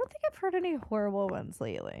 I don't think I've heard any horrible ones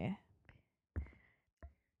lately.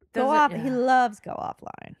 Go Those are- off. He loves go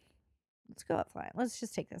offline. Let's go offline. Let's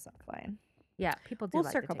just take this offline. Yeah, people do. We'll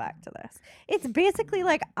like to circle take back them. to this. It's basically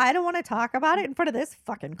like I don't want to talk about it in front of this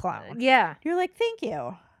fucking clown. Yeah, You're like, thank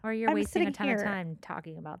you. or you're I'm wasting a sitting ton here. of time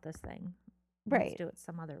talking about this thing. Right. Let's do it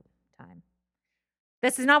some other time.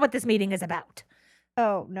 This is not what this meeting is about.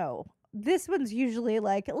 Oh no. This one's usually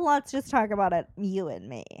like, let's just talk about it, you and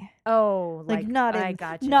me. Oh, Like, I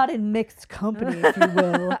gotcha. not in mixed company, if you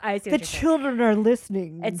will. I see The what you're saying. children are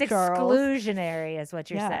listening. It's Charles. exclusionary, is what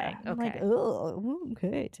you're Yeah. saying. I'm Okay. like, oh,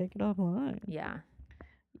 okay, take it offline. Yeah.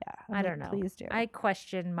 Yeah. I'm I like, don't know. Please do. I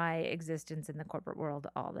question my existence in the corporate world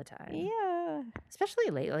all the time. Yeah. Especially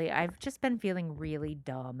lately. I've just been feeling really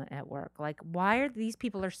dumb at work. Like, why are these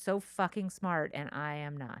people are so fucking smart and I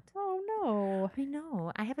am not? Oh no. I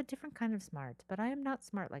know. I have a different kind of smart, but I am not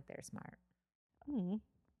smart like they're smart. Hmm.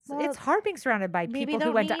 So Well, it's hard being surrounded by maybe people who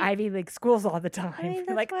don't went need- to Ivy League schools all the time. I mean, You're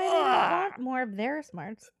that's like, why they don't "Ugh." want more of their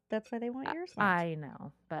smarts. That's why they want your smarts. I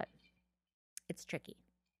know, but it's tricky.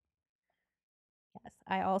 Yes.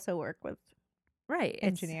 I also work with Right.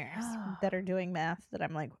 engineers that are doing math that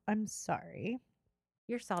I'm like, I'm sorry.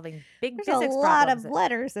 You're solving big There's a physics lot problems. of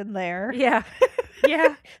letters in there. Yeah. Yeah.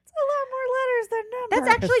 It's a lot more Where's the number?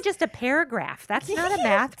 That's actually just a paragraph. That's not a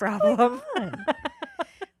math problem. There's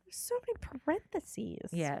so many parentheses.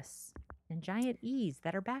 Yes. And giant E's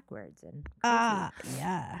that are backwards and Ah, crazy.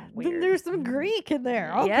 yeah. Then Weird. there's some Greek in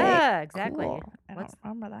there. Okay. Yeah, exactly. Cool. I What's-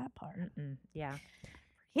 don't remember that part. Yeah.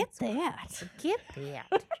 Get that. Get that.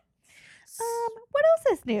 What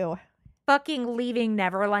else is new? Fucking Leaving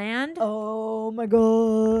Neverland. Oh my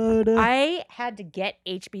god. I had to get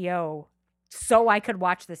HBO so I could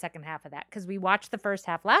watch the second half of that because we watched the first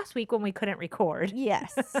half last week when we couldn't record.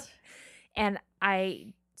 Yes. And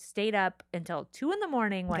I stayed up until 2 a.m.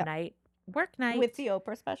 one Yep. night, work night. With the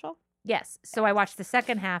Oprah special, yes. So I watched the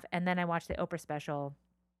second half and then I watched the Oprah special.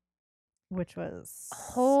 which was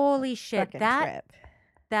Holy shit. fucking That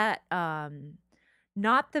trip.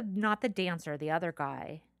 not the dancer, the other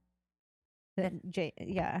guy.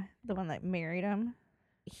 Yeah, the one that married him.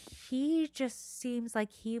 He just seems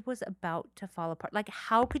like he was about to fall apart. Like,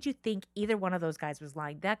 how could you think either one of those guys was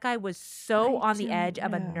lying? That guy was so I on the don't edge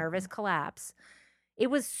of a know. nervous collapse. It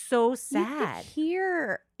was so You sad. could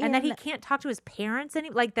hear And that he in- can't talk to his parents any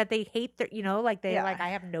like that they hate their like they Yeah. like I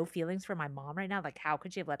have no feelings for my mom right now. Like, how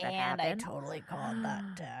could you have let that and I happen? totally called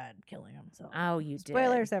that dad killing himself. Oh, you did.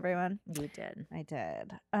 Spoilers, everyone. You did. I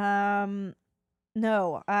did.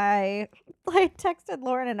 No, I texted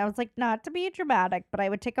Lauren and I was like, not to be dramatic, but I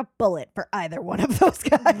would take a bullet for either one of those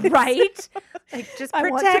guys. Right? Like, just I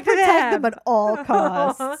protect, want to protect them them. at all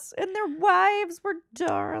costs. And their wives were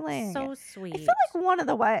darling. So sweet. I feel like one of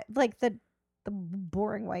the like the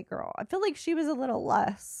boring white girl. I feel like she was a little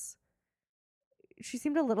less. She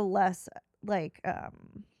seemed a little less like not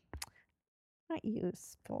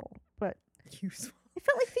useful, but useful. I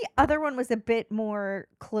felt like the other one was a bit more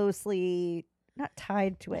closely not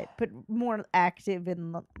tied to it, but more active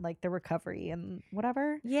in like the recovery and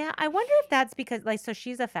whatever. Yeah, I wonder if that's because like so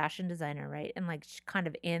she's a fashion designer, right? And like kind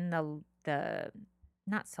of in the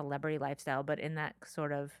not celebrity lifestyle, but in that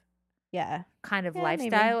sort of Yeah, kind of Yeah, maybe.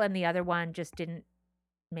 lifestyle, and the other one just didn't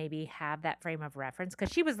maybe have that frame of reference because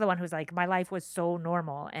she was the one who's like, my life was so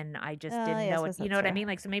normal and I just didn't yeah, I know it. suppose You know that's what I true. mean?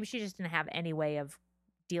 Like, so maybe she just didn't have any way of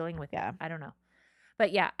dealing with Yeah. it. I don't know.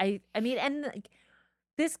 But yeah, I mean, and like,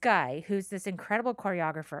 this guy who's this incredible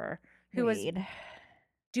choreographer who was Wade.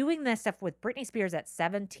 doing this stuff with Britney Spears at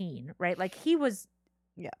 17, right? Like he was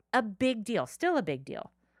Yeah. a big deal, still a big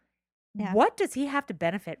deal. Yeah. What does he have to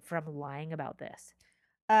benefit from lying about this?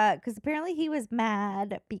 Because apparently he was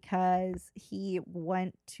mad because he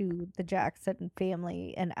went to the Jackson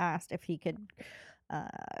family and asked if he could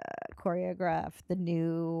choreograph the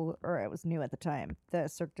new, or it was new at the time, the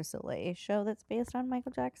Cirque du Soleil show that's based on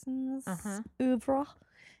Michael Jackson's oeuvre,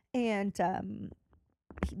 and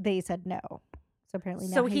they said no. So apparently,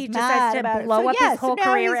 now So he's he mad decides to about it. blow So up yeah, his so whole now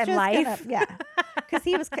career he's and just gonna- life. yeah, because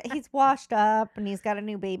he's washed up and he's got a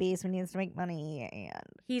new baby, so he needs to make money, and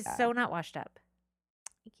He's yeah. so not washed up.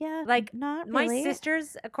 yeah, Like, not My really.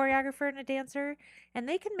 sister's a choreographer and a dancer, and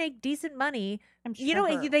they can make decent money. I'm You know,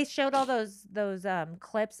 sure. they showed all those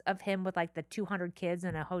clips of him with like the 200 kids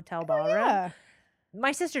in a hotel Oh, ballroom. yeah.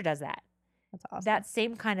 My sister does that. That's awesome. That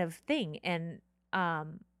same kind of thing. And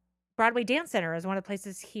Broadway Dance Center is one of the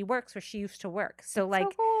places he works where she used to work. So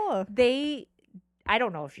like so cool. I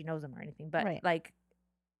don't know if she knows him or anything, but Right. like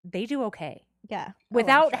they do okay Yeah. Oh, I'm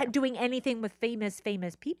without sure. doing anything with famous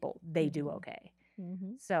people. They do Mhm. okay.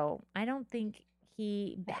 Mhm. So I don't think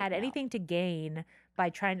he I had know. anything to gain by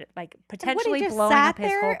trying to like And what, he potentially just blowing sat up his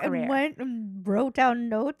there whole and career. went and wrote down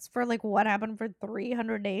notes for like what happened for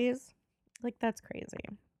 300 days. Like that's crazy.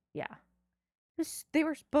 Yeah. They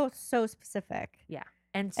were both so specific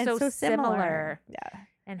And and so, so similar Yeah.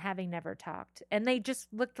 and having never talked. And they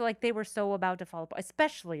just looked like they were so about to fall apart,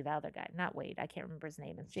 especially the other guy, not Wade. I can't remember his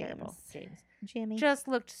name. It's terrible. James. Jimmy. Just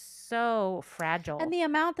looked so fragile. And the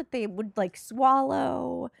amount that they would like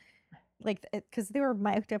swallow, like because they were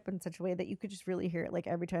mic'd up in such a way that you could just really hear it like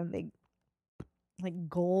every time they like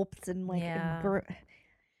gulped and like Yeah.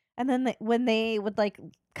 and then when they would like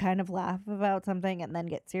kind of laugh about something and then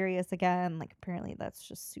get serious again, like apparently that's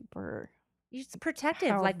just super It's protective.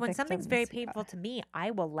 how Like when something's very victims- yeah. painful to me,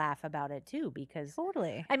 I will laugh about it too because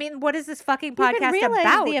totally I mean, what is this fucking You can podcast realize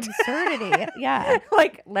about? the absurdity. Yeah.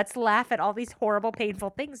 Like, let's laugh at all these horrible,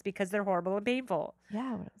 painful things because they're horrible and painful.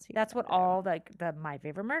 Yeah, what else you That's what gonna do? all like the My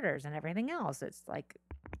Favorite Murders and everything else. It's like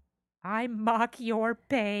I mock your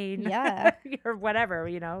pain. Yeah. or whatever,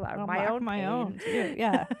 you know, or I'll my mock own my pain. own too.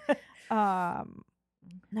 Yeah.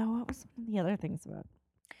 No, what was some of the other things about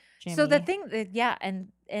Jimmy? So the thing that yeah,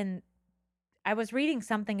 and I was reading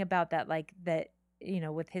something about that, like that, you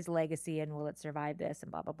know, with his legacy and will it survive this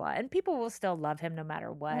and blah blah blah. And people will still love him no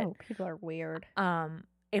matter what. Oh, people are weird.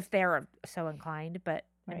 If they're so inclined. But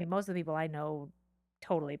I Right. mean, most of the people I know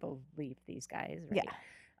totally believe these guys, Yeah.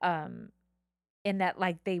 right? In that,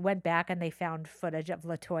 like, they went back and they found footage of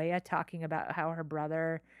Latoya talking about how her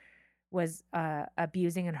brother was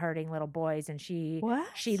abusing and hurting little boys, and she What?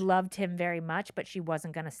 loved him very much, but she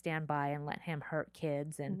wasn't going to stand by and let him hurt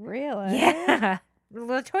kids. And Really? yeah,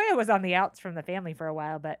 Latoya was on the outs from the family for a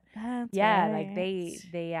while, but That's yeah, like right.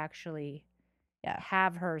 they actually Yeah.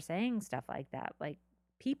 have her saying stuff like that. Like,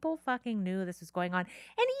 people fucking knew this was going on. And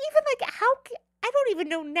even like, I don't even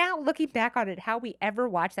know now, looking back on it, how we ever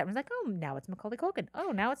watched that. I was like, oh, now it's Macaulay Culkin. Oh,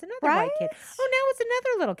 now it's another white kid. Right? Oh, now it's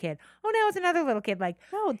another little kid. Oh, now it's another little kid. Like,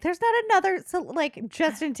 No, there's not another. So, like,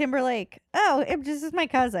 Justin Timberlake. Oh, this is my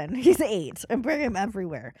cousin. He's 8. I bring him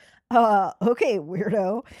everywhere. Okay,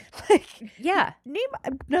 weirdo. Like, yeah, name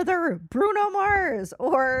another Bruno Mars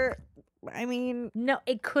or, I mean, no,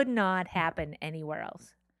 it could not happen anywhere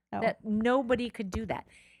else. no. That nobody could do that.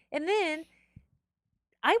 And then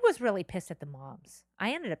I was really pissed at the moms.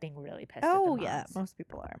 I ended up being really pissed at the Oh moms. yeah, most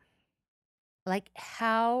people are. Like,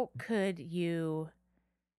 how could you?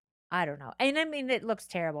 I don't know. And I mean, it looks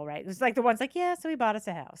terrible, right? It's like the one's like, yeah, so he bought us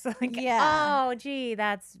a house. Like, Yeah. oh, gee,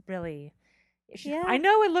 that's really. Yeah. I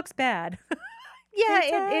know it looks bad. Yeah,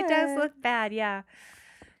 it does does. look bad. Yeah.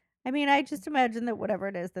 I mean, I just imagine that whatever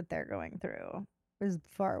it is that they're going through is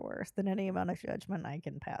far worse than any amount of judgment I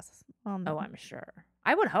can pass on them. Oh, I'm sure.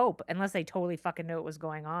 I would hope, unless they totally fucking knew what was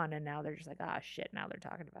going on, and now they're just like, ah, shit. Now they're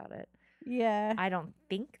talking about it. Yeah. I don't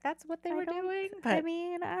think that's what they I were don't- doing. I But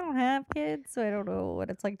mean, I don't have kids, so I don't know what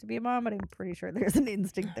it's like to be a mom, but I'm pretty sure there's an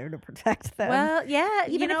instinct there to protect them. well, yeah,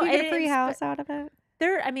 even you know, if you get a free it's- house out of it.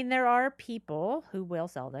 there are people who will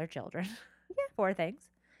sell their children for things.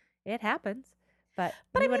 It happens. But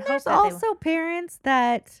But you I mean, would hope there's that they also parents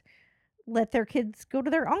that let their kids go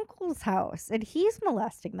to their uncle's house and he's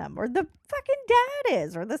molesting them, or the fucking dad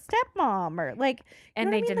is, or the stepmom, or like, you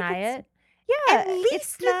and know they what I mean? Like, deny it's- it. Yeah, At least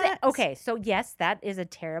it's the not okay, so yes, that is a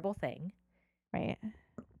terrible thing. right.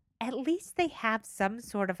 At least they have some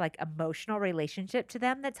sort of like emotional relationship to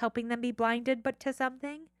them that's helping them be blinded, but to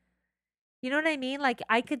something. You know what I mean? Like,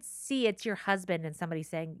 I could see it's your husband and somebody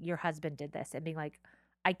saying your husband did this and being like,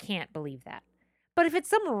 I can't believe that. But if it's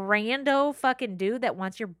some rando fucking dude that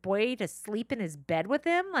wants your boy to sleep in his bed with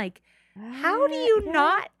him, like, how do you Yeah.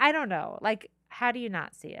 not? I don't know. Like, how do you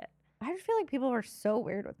not see it? I just feel like people were so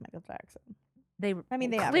weird with Michael Jackson. They, I mean,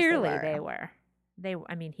 they obviously clearly were. they were.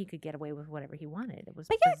 I mean, he could get away with whatever he wanted. It was,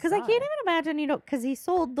 But yeah, because I can't bizarre. even imagine, because he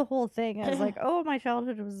sold the whole thing as like, oh, my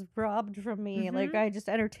childhood was robbed from me. Like, Mhm. I just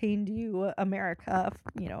entertained you, America,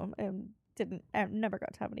 and I never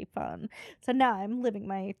got to have any fun. So now I'm living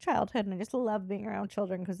my childhood and I just love being around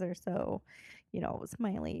children because they're so,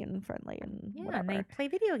 smiley and friendly and Yeah, whatever. and they play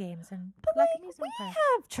video games and But like like, we amusement parks.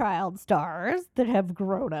 have child stars that have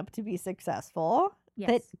grown up to be successful Yes.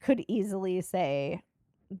 that could easily say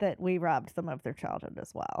that we robbed them of their childhood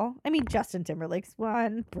as well. I mean, Justin Timberlake's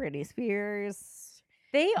one, Britney Spears,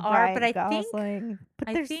 They are, Ryan but I Gosling. But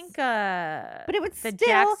I there's, think but it would the still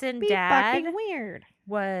Jackson be dad fucking weird.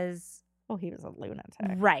 was Oh, he was a lunatic.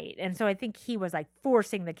 right, and so I think he was like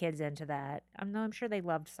forcing the kids into that. I'm sure they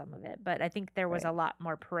loved some of it, but I think there was Right. a lot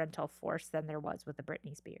more parental force than there was with a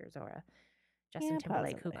Britney Spears or a Justin Yeah,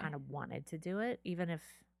 Timberlake who possibly. kind of wanted to do it, even if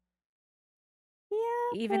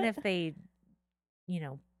Yeah, but- they,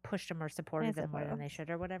 pushed them or supported I them more than they suppose. should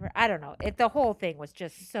or whatever. I don't know. The whole thing was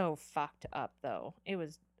just so fucked up, though. It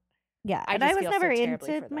was. Yeah, I and I just was feel so never terribly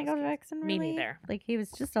for into those Michael kids. Jackson. Me Really. neither. Like he was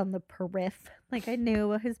just on the periph. Like I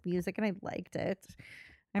knew his music and I liked it.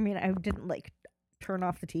 I mean, I didn't like turn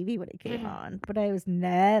off the TV when it came Mhm. on, but I was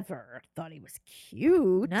never thought he was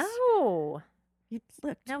cute. No, He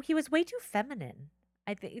looked. no, he was way too feminine.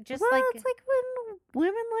 I think just well, like it's like when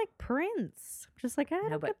women like Prince. Just like I No,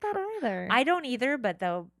 don't but get that either. I don't either. But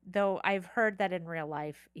though I've heard that in real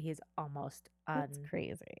life he's almost That's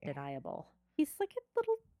crazy. undeniable. He's like a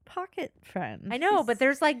little pocket friend. I know, but He's-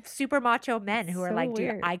 there's like super macho men who are so like, dude,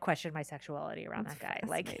 weird. I question my sexuality around That's that guy.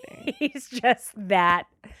 Like fascinating. he's just that.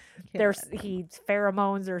 Can't There's imagine. he's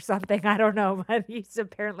pheromones or something. I don't know, but he's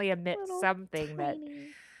apparently emits Little something that tiny-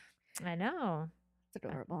 I know. It's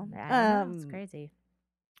adorable. I don't know. It's crazy.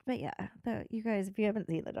 But yeah, you guys, if you haven't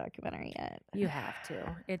seen the documentary yet, You have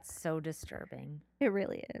to. It's so disturbing. it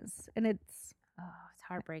really is, and it's Oh, it's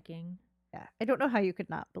heartbreaking. yeah. I don't know how you could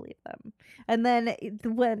not believe them. And then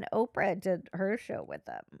when Oprah did her show with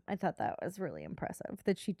them, I thought that was really impressive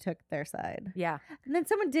that she took their side. Yeah. And then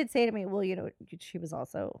someone did say to me, "Well, she was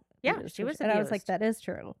also Yeah, abused," she was and I was like, abused. "That is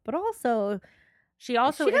true," but also She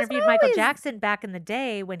also She doesn't interviewed Michael always- Jackson back in the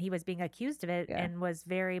day when he was being accused of it Yeah. and was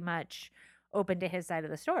very much open to his side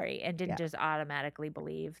of the story and didn't Yeah. just automatically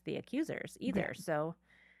believe the accusers either. So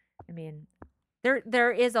I mean,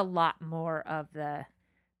 there is a lot more of the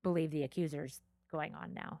believe the accusers going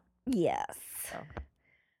on now. Yes. So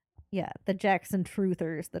Yeah, the Jackson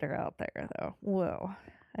truthers that are out there, though. Whoa.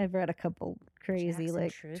 I've read a couple crazy, Jackson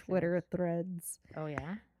like, truthers. Twitter threads oh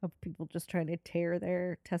yeah. of people just trying to tear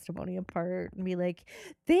their testimony apart and be like,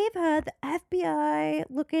 they've had the FBI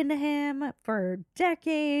look into him for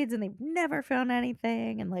decades and they've never found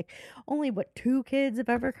anything. And, like, only, 2 kids have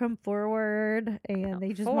ever come forward and Oh,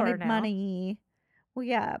 they just 4 wanted now. money. Well,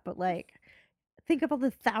 yeah, but, like, think of all the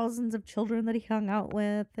thousands of children that he hung out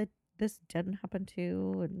with that this didn't happen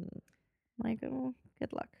to. And, like, oh,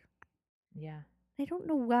 good luck. Yeah. I don't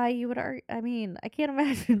know why you would argue. I mean, I can't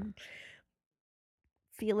imagine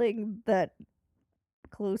feeling that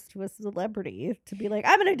close to a celebrity to be like,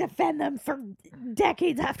 I'm going to defend them for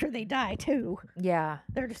decades after they die, too. Yeah.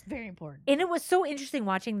 They're just very important. And it was so interesting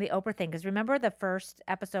watching the Oprah thing because remember the first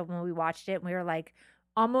episode when we watched it and we were like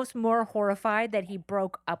almost more horrified that he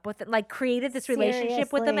broke up with it, like created this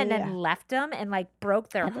relationship with them and then Seriously. left them and like broke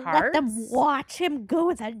their And let hearts. them watch him go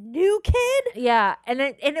with a new kid? Yeah, and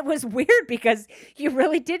it was weird because you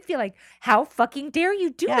really did feel like, how fucking dare you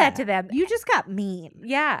do that to them? You just got mean.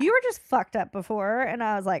 Yeah. You were just fucked up before, and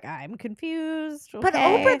I was like, I'm confused. But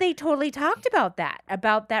okay. Oprah, they totally talked about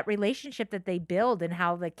that relationship that they build and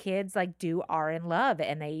how the kids like are in love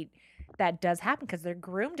and that does happen because they're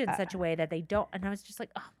groomed in such a way that they don't. And I was just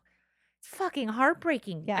like, oh, it's fucking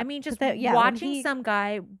heartbreaking. Yeah, I mean, just but when watching he- some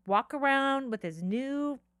guy walk around with his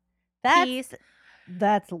new piece.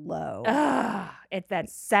 That's low. It's that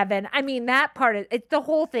 7. I mean, that part is the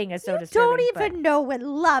whole thing is so You disturbing. don't even know what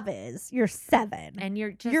love is. You're 7. and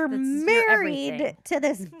you're just You're married everything. to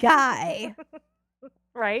this guy.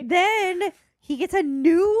 right? Then he gets a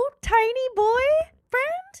new tiny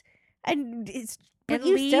boyfriend, and but And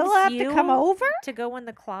you still leaves have to come you over. to go in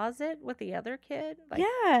the closet with the other kid. Like,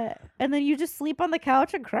 Yeah, and then you just sleep on the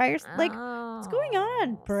couch and cry. Like, what's going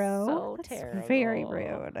on, oh, bro? So That's terrible. very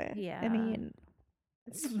rude. Yeah. I mean,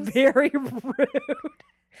 It's very rude.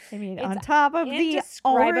 It's on top of the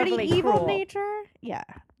already indescribably evil cruel. nature. Yeah.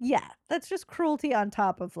 That's just cruelty on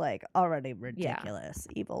top of like already ridiculous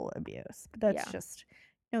evil abuse. But that's Yeah. just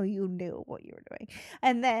no, you knew what you were doing.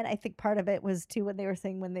 And then I think part of it was too when they were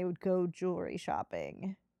saying when they would go jewelry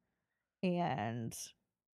shopping, and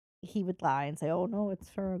he would lie and say, "Oh no, it's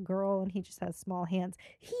for a girl," and he just has small hands.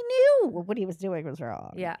 He knew what he was doing was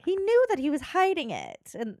wrong. Yeah. he knew that he was hiding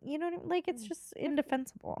it, and you know, what I mean? Like it's just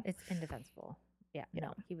indefensible. It's indefensible. Yeah. Yeah.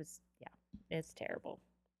 No, he was. Yeah. It's terrible.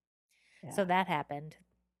 Yeah. So that happened.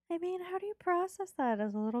 I mean, how do you process that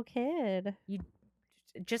as a little kid?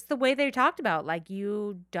 Just the way they talked about, like it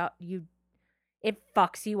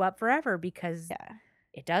fucks you up forever because Yeah,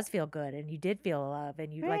 it does feel good and you did feel love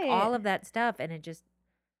and you like Right. all of that stuff and it just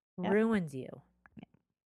Yeah. ruins you.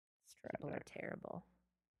 it's People true. are terrible.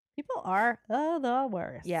 People are the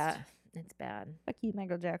worst. Yeah, it's bad. Fuck you,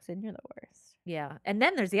 Michael Jackson. You're the worst. Yeah, and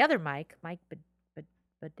then there's the other Mike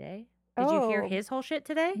Bidet. Did you hear Oh. his whole shit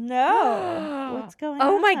today? No, what's going on?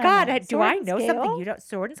 Oh my god! Do Sword I and know something Scale? you don't?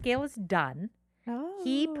 Sword and Scale is done. Oh,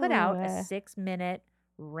 He put out a 6-minute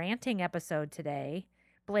ranting episode today,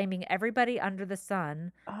 blaming everybody under the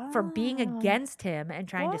sun for being Oh. against him and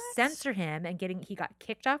trying to What? censor him and he got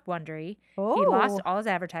kicked off Wondery. Oh, He lost all his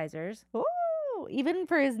advertisers. Oh, even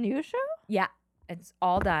for his new show. Yeah, it's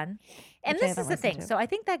all done. And Which I this is haven't the listened thing. to. So I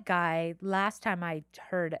think that guy, last time I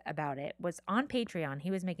heard about it, was on Patreon. He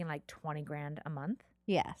was making like 20 grand a month,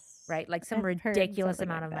 Yes, right? Like some I've heard ridiculous something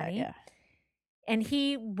amount like of that, money. Yeah. And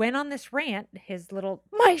he went on this rant,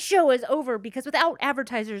 my show is over because without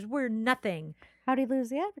advertisers, we're nothing. How'd he lose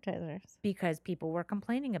the advertisers? Because people were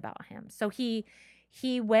complaining about him. So he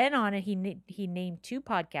went on and he named 2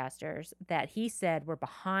 podcasters that he said were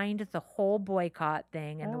behind the whole boycott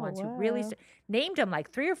thing and the Oh, ones who really wow. named them like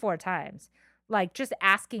 3 or 4 times, like just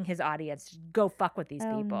asking his audience to go fuck with these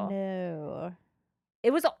Oh people. no.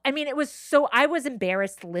 It was, I mean, it was so, I was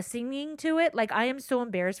embarrassed listening to it. Like, I am so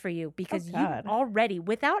embarrassed for you because you God. already,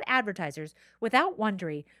 without advertisers, without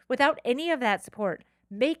Wondery, without any of that support,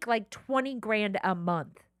 make like 20 grand a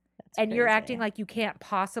month. That's And you're crazy. acting like you can't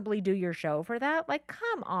possibly do your show for that? Like,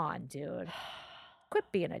 come on, dude. Quit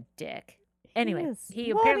being a dick. Anyway,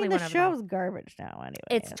 he well, apparently I mean, the went over that. show's garbage now. Anyway,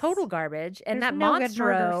 It's total garbage. And There's that no good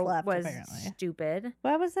murders Monstro left, was apparently. stupid.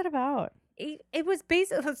 What was it about? It was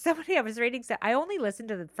basically somebody I was reading. I only listened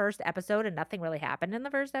to the first episode and nothing really happened in the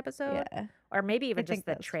first episode. Yeah. Or maybe even think just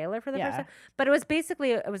the that's- trailer for the yeah. first episode. But it was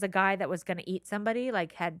basically, it was a guy that was going to eat somebody,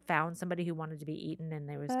 like had found somebody who wanted to be eaten and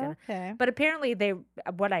they was going to. Okay. But apparently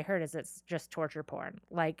what I heard is it's just torture porn.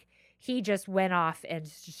 Like he just went off and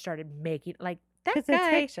just started making, like that 'Cause it's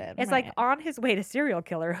guy fiction, is like right. on his way to serial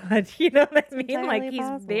killerhood. You know what I mean? Like entirely he's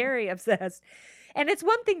possible. very obsessed. And it's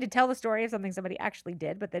one thing to tell the story of something somebody actually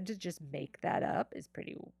did, but then to just make that up is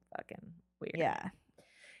pretty fucking weird. Yeah.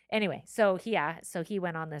 Anyway, so he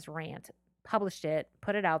went on this rant, published it,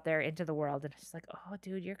 put it out there into the world, and it's just like, oh,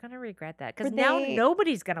 dude, you're gonna regret that because Were now they-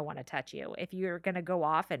 nobody's gonna want to touch you if you're gonna go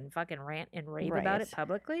off and fucking rant and rave about it Right.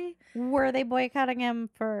 publicly. Were they boycotting him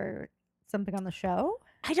for something on the show?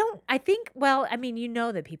 I think. Well, I mean, you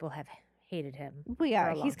know that people have hated him. Well, yeah,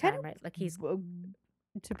 for a long he's kind time, of right. Like he's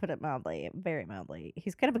to put it mildly, very mildly,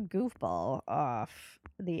 he's kind of a goofball off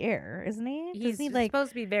the air, isn't he? he's Doesn't he, like, supposed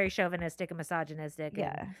to be very chauvinistic and misogynistic.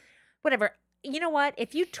 yeah, And whatever. You know what?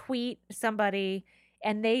 If you tweet somebody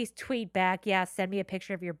and they tweet back, yeah, send me a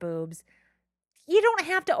picture of your boobs. You don't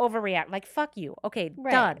have to overreact. Like, fuck you. Okay,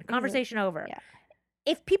 Right, done. exactly. Conversation over. Yeah.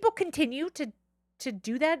 If people continue to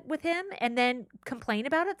do that with him and then complain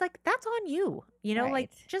about it, like that's on you. You know, like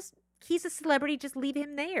Right. just he's a celebrity, just leave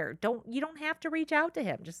him there. You don't have to reach out to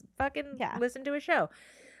him. Just fucking Yeah. listen to a show.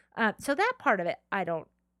 So that part of it I don't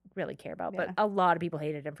really care about, Yeah. but a lot of people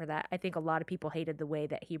hated him for that. I think a lot of people hated the way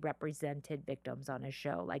that he represented victims on his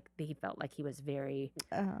show. Like he felt like he was very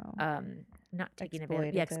Oh, not taking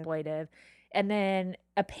advantage, yeah, Exploitative. exploitive. And then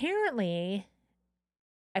apparently,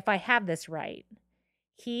 if I have this right,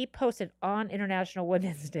 he posted on International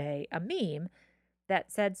Women's Day a meme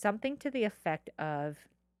that said something to the effect of,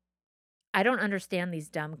 I don't understand these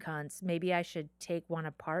dumb cunts. Maybe I should take one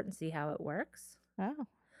apart and see how it works. oh.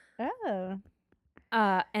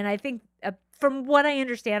 And I think, from what I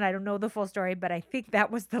understand, I don't know the full story, but I think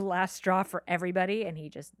that was the last straw for everybody, and he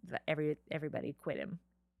just everybody quit him.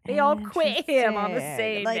 They all quit him on the Interesting.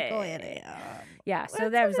 same Like, day. quit him. Yeah, so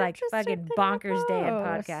That's that an was like interesting fucking thing to bonkers day in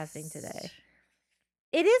podcasting post. today.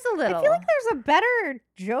 It is a little. I feel like there's a better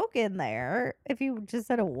joke in there if you just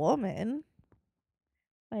said a woman.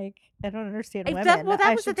 Like, I don't understand women. that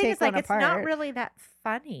I was the should thing. take It's like one it's not apart. really that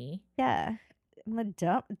funny. Yeah. And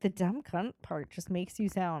the dumb cunt part just makes you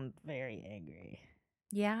sound very angry.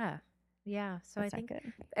 Yeah, yeah. So That's I not think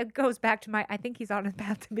good. it goes back to I think he's on his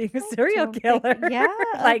path to being a I serial don't think- killer. yeah,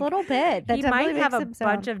 like a little bit. That he might definitely have makes a him sound-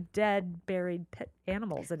 bunch of dead, buried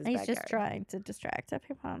animals in his He's backyard. just trying to distract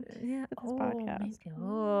everyone. Yeah. with his podcast. maybe.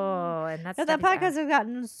 Oh, and that's No, that stuff he's podcast has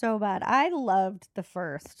gotten so bad. I loved the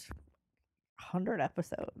first 100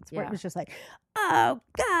 episodes where Yeah. it was just like, oh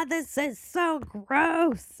God, this is so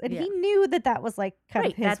gross. And Yeah. he knew that was like kind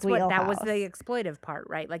right. of his That's what that was wheelhouse. the exploitive part,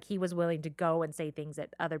 right? Like he was willing to go and say things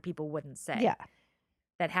that other people wouldn't say. Yeah.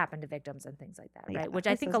 That happened to victims and things like that, Yeah, right? Which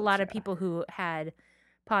I this think a isn't lot of true. people who had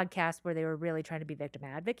podcasts where they were really trying to be victim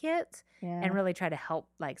advocates Yeah. and really try to help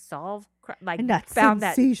like solve like and not found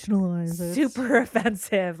that sensationalize it. super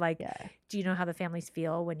offensive. Like, Yeah. do you know how the families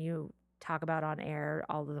feel when you talk about on air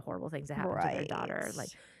all of the horrible things that happen to their daughter? Like,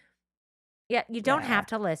 yeah, you don't Yeah. have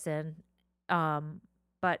to listen.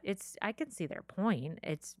 But I can see their point.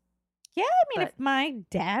 It's Yeah, I mean, but- if my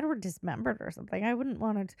dad were dismembered or something, I wouldn't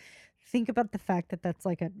want to think about the fact that that's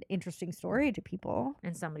like an interesting story to people.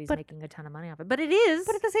 and somebody's But- making a ton of money off it. But it is.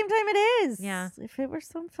 But at the same time, it is. Yeah. If it were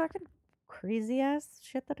some fucking crazy ass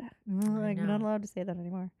shit that I'm know. not allowed to say that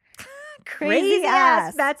anymore. crazy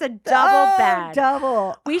ass. That's a double bad.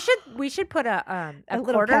 Double. We should put a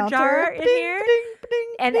little quarter counter. jar in Ding, here. ding,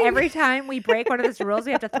 ding, And ding. every time we break one of those rules,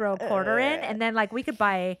 we have to throw a quarter in, and then like we could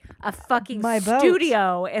buy a fucking My boat.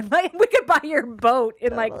 studio, and like we could buy your boat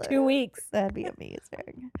in like 2 Totally. weeks. That'd be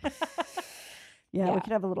amazing. Yeah, Yeah. we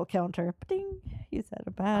could have a little counter. Ding. You said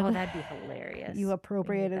a bad. Oh, that'd be hilarious. You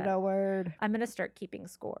appropriated that. a word. I'm gonna start keeping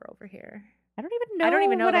score over here. I don't even know. I don't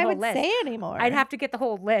even know what the I whole would list. say anymore. I'd have to get the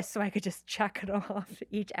whole list so I could just check it off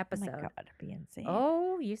each Oh my episode. god, it'd be insane.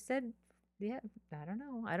 Oh, you said, yeah. I don't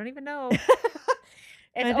know. I don't even know. I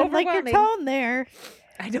It's didn't like your overwhelming. tone there.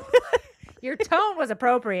 I don't. Your tone was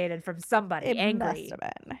appropriated from somebody It angry. must have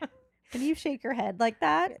been. When you shake your head like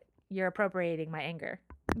that, You're appropriating my anger.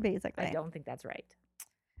 basically. I don't think that's right.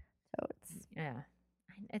 So it's Yeah,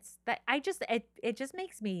 it's that it just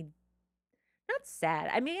makes me not sad.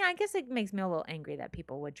 I mean, I guess it makes me a little angry that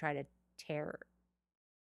people would try to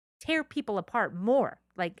tear people apart more.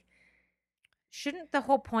 Like, shouldn't the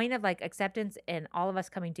whole point of like acceptance and all of us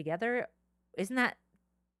coming together, isn't that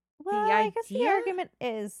well, I guess the idea? argument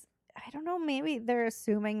is I don't know, maybe they're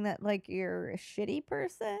assuming that like you're a shitty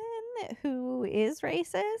person who is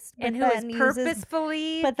racist and who but is then uses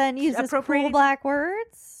purposefully but then uses cool appropriating- black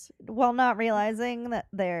words while not realizing that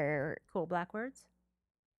they're cool black words?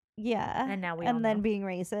 yeah And now we all and then know. being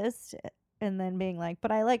racist and then being like,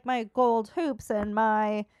 but I like my gold hoops and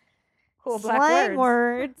my Cool black slang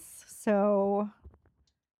words. words. So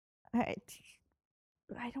I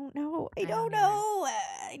I don't know. I I don't don't either. know.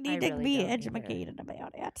 I need to really be don't either. educated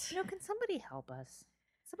about it. You know, can somebody help us?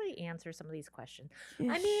 Somebody answer some of these questions.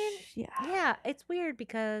 I mean, Yeah. yeah, it's weird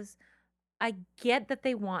because I get that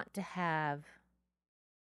they want to have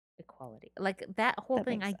equality. Like that whole That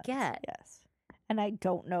thing makes I sense, get. Yes. And I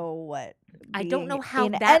don't know what I don't know being how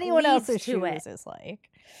in that anyone leads else's to it. shoes is like.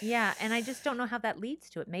 Yeah, and I just don't know how that leads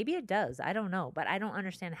to it. Maybe it does. I don't know, but I don't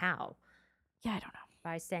understand how. Yeah, I don't know.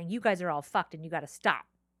 By saying you guys are all fucked and you got to stop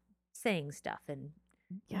saying stuff and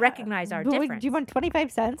Yeah. recognize our But difference. do you want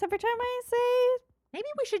 25 cents every time I say? Maybe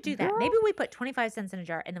we should do that. Maybe Girl. we put 25 cents in a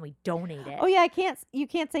jar and then we donate it. Oh yeah, you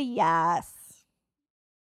can't say yes.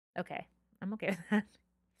 Okay. I'm okay with that.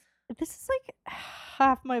 This is like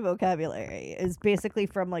half my vocabulary is basically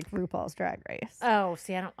from like RuPaul's Drag Race. Oh,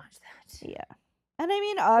 see, I don't watch that. Yeah. And I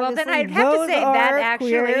mean, Well, obviously, then I'd have to those say that are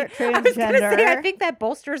actually. queer, I was going to say, I transgender. think that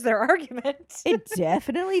bolsters their argument. It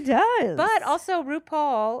definitely does. But also,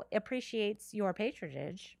 RuPaul appreciates your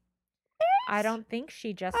patronage. I don't think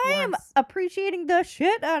she just I am wants. appreciating the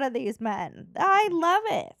shit out of these men. I love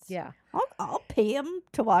it. Yeah. I'll pay them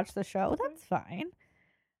to watch the show. That's fine.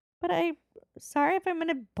 But sorry if I'm going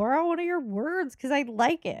to borrow one of your words because I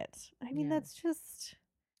like it. I mean, Yeah. that's just.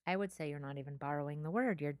 I would say you're not even borrowing the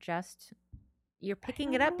word. You're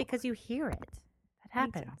picking it don't up know. because you hear it. That I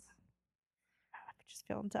don't. happens. I just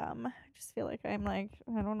feel dumb. I just feel like I'm like,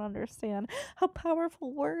 I don't understand how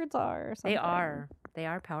powerful words are. Or They something. are. They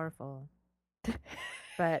are powerful.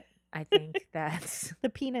 But I think that's. The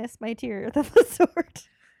penis mightier than the sword.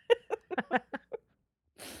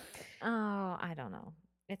 Oh, I don't know.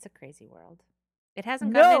 It's a crazy world. It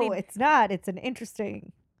hasn't gotten No, any. it's not. It's an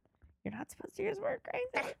interesting. You're not supposed to use the word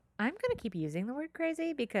crazy. I'm gonna keep using the word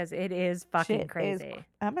crazy because it is fucking Shit is crazy.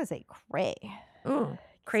 I'm gonna say cray. Ooh,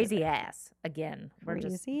 crazy ass. Again, we're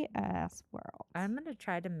just. Crazy ass world. I'm gonna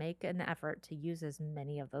try to make an effort to use as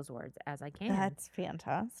many of those words as I can. That's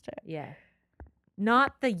fantastic. Yeah.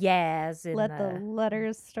 Not the yas in Let the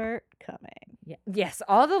letters start coming. Yeah. Yes,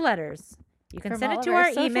 all the letters. You can From send all it of to our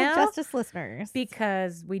social email justice listeners.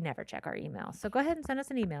 because we never check our email. So go ahead and send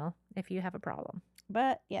us an email if you have a problem.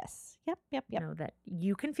 But yes, yep. Know that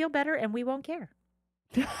you can feel better and we won't care.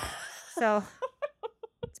 So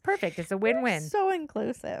it's perfect. It's a win-win. So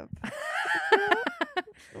inclusive.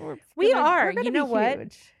 We are. We're gonna You know be what?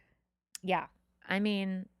 huge. Yeah. I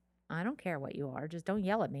mean, I don't care what you are. Just don't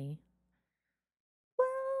yell at me. Well,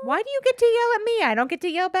 Why do you get to yell at me? I don't get to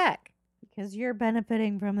yell back. because you're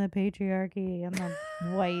benefiting from the patriarchy and the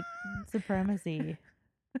white supremacy.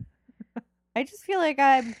 I just feel like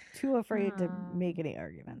I'm too afraid to make any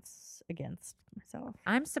arguments against myself.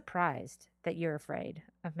 I'm surprised that you're afraid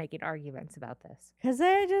of making arguments about this. Because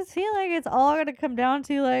I just feel like it's all going to come down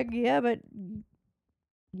to, like, yeah, but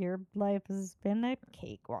your life has been a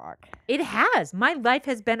cakewalk. It has. My life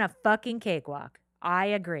has been a fucking cakewalk. I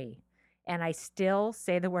agree. And I still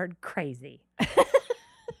say the word crazy.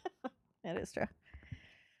 That is true.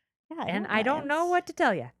 Yeah, And I don't know what to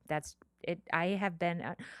tell you. That's it. I have been.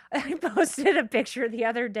 I posted a picture the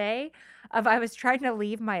other day of I was trying to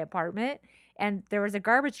leave my apartment and there was a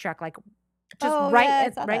garbage truck like just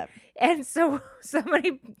right. And so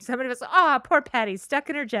somebody was, oh, poor Patty stuck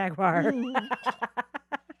in her Jaguar.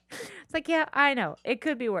 It's like, yeah, I know. It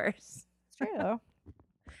could be worse. It's true.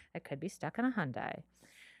 It could be stuck in a Hyundai.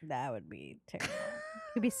 That would be terrible.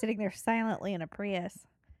 You'd be sitting there silently in a Prius,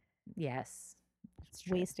 Yes. That's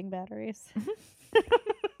true. wasting batteries.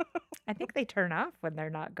 I think they turn off when they're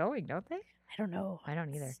not going, don't they? I don't know. I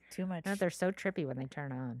don't either. It's too much. No, they're so trippy when they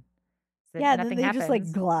turn on. So that Yeah, then nothing they happens. just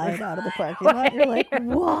like glide out of the parking lot. You're like,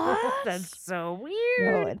 what? That's so No,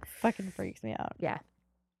 weird. it fucking freaks me out. Yeah.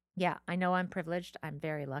 Yeah, I know I'm privileged. I'm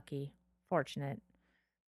very lucky, fortunate.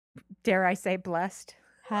 Dare I say blessed?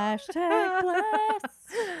 Hashtag blessed.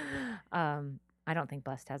 I don't think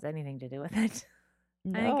blessed has anything to do with it.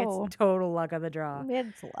 No, I think it's total luck of the draw.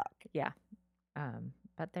 it's luck.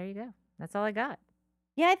 But there you go. That's all I got.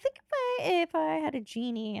 Yeah, I think if I had a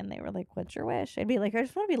genie and they were like, "What's your wish?" I'd be like, "I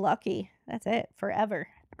just want to be lucky. That's it, forever."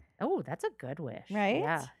 Oh, that's a good wish. Right?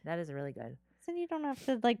 Yeah, that is really good. So you don't have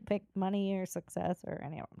to like pick money or success or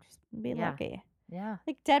any of them. Just be Yeah. lucky. Yeah.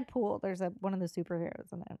 Like Deadpool, there's one of the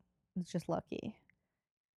superheroes in it. It's just lucky.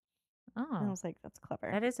 And I Oh, was like, "That's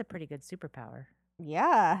clever." that is a pretty good superpower.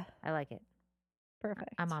 Yeah, I like it.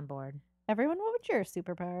 perfect. I'm on board. Everyone, what would your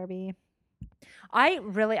superpower be?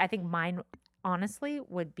 I think mine, honestly,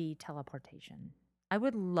 would be teleportation. I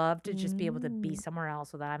would love to just be able to be Mm. somewhere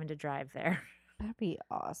else without having to drive there. That'd be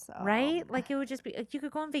awesome. Right? Like it would just be, like, you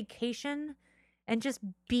could go on vacation and just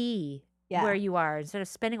be Yeah, where you are instead of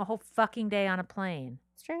spending a whole fucking day on a plane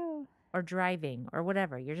it's true. or driving or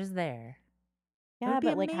whatever. You're just there. Yeah, be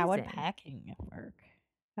but like, how would amazing. packing work?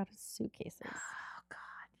 How does suitcases? Oh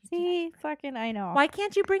God. See, fucking, I know. Why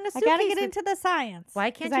can't you bring a I suitcase? gotta get with- into the science.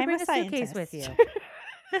 Why 'cause can't you I'm bring a suitcase with scientist.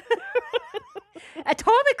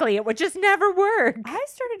 Atomically, it would just never work. I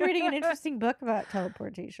started reading an interesting book about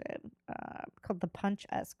teleportation called The Punch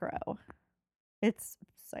Escrow. It's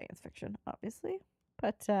science fiction, obviously.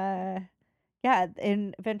 But yeah,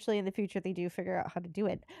 and eventually in the future they do figure out how to do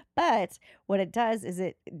it. But what it does is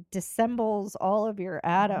it dissembles all of your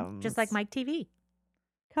atoms. Just like Mike TV.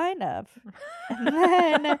 Kind of. And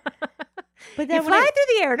then but then You fly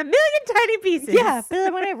through the air in a million tiny pieces. yeah, but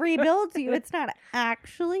then when it rebuilds you, it's not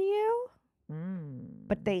actually you. Mm.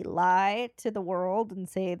 But they lie to the world and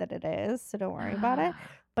say that it is, so don't worry about it.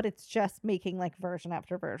 But it's just making like version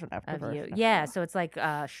after version after Of version. you. of Yeah, you. so it's like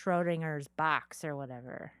Schrodinger's box or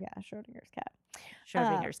whatever. Yeah, Schrodinger's cat.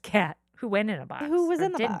 Schrodinger's cat who went in a box. Who was or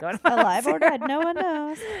in the didn't box? Go in a Alive box. or dead? No one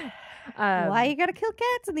knows. Why you gotta kill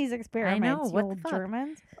cats in these experiments, you what the old fuck?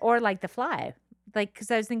 Germans? Or like the fly. Like,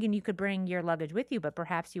 because I was thinking you could bring your luggage with you, but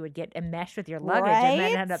perhaps you would get enmeshed with your luggage and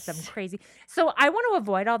then end up some Right? crazy. So I want to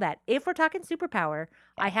avoid all that. If we're talking superpower,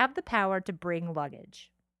 I have the power to bring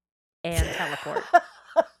luggage and teleport.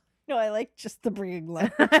 No, I like just the bringing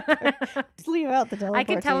luggage. Just leave out the teleportation. I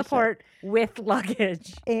can teleport with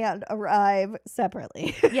luggage. and arrive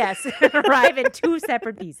separately. Yes, arrive in 2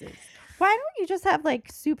 separate pieces. Why don't you just have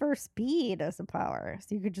like super speed as a power?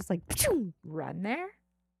 So you could just like, Run there.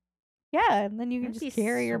 yeah, and then you can I'd just be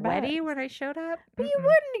carry your sweaty bags. when I showed up. But you Mm-mm.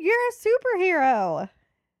 wouldn't. You're a superhero.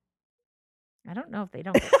 I don't know if they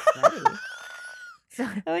don't get sweaty. So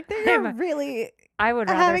I like that I'm you're a- really I would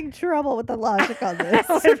rather having trouble with the logic on this.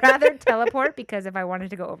 I would rather teleport because if I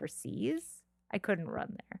wanted to go overseas, I couldn't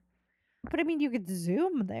run But I mean, you could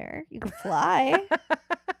zoom there. You could fly.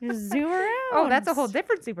 Just zoom around. Oh, that's a whole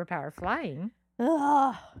different superpower, flying.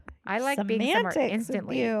 Ugh, I like being somewhere semantics with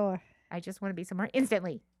instantly. you. I just want to be somewhere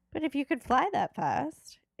instantly. But if you could fly that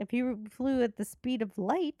fast, if you flew at the speed of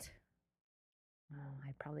light, Oh,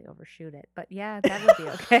 I'd probably overshoot it. But yeah, that would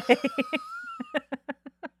be okay.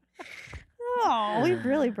 oh, we've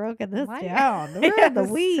really broken this Why- down. We're in the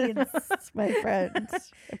Yes. weeds, my friend.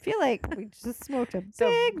 I feel like we just smoked a So,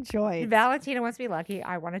 big joint Valentina wants to be lucky.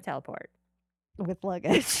 I want to teleport. with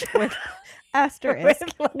luggage. With Asterisk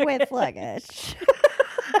with with luggage.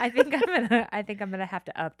 I think I'm gonna have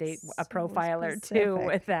to update a So profile or two specific.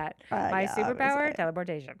 with that. My Yeah, superpower, obviously.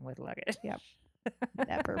 teleportation with luggage. Yep.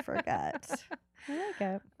 Never forget. I like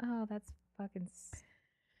it. Oh, that's fucking.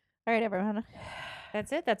 All right, everyone.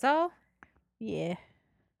 That's it. That's all. Yeah.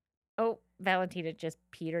 Oh, Valentina just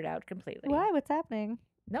petered out completely. Why? What's happening?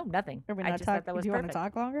 No, nothing. Are we I not just thought talking? that was Do you want perfect. to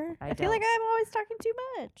talk longer? I feel like don't. I'm always talking too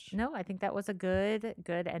much. No, I think that was a good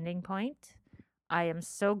ending point. I am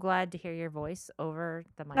so glad to hear your voice over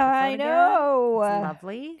the microphone. I again. know. It's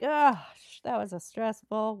lovely. Gosh, that was a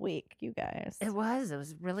stressful week, you guys. It was. It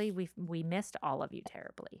was really. We missed all of you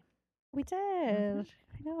terribly. We did.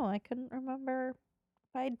 Mm-hmm. I know. I couldn't remember if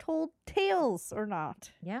I'd told tales or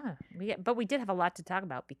not. Yeah, but we did have a lot to talk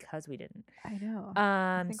about because we didn't. I know. think we're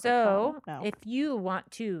caught So up now. if you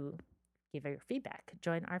want to give your feedback,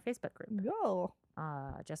 join our Facebook group, Go.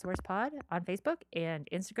 Just Worst Pod on Facebook and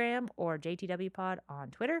Instagram, or JTW Pod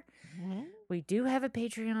on Twitter. We do have a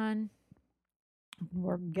Patreon.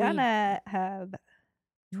 We're gonna have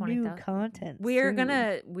new 20,000. content. We are soon.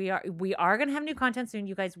 gonna have new content soon,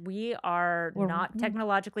 you guys. We are We're- not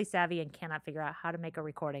technologically savvy and cannot figure out how to make a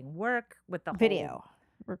recording work with the whole- video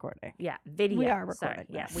recording. Yeah, video. We are Sorry.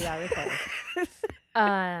 recording. Yeah, this. we are recording.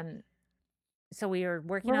 So we are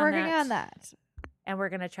working We're on working that. on that. And we're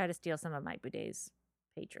gonna try to steal some of Mike Boudet's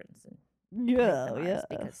patrons. And Yeah, them ours yeah.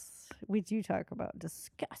 because- We do talk about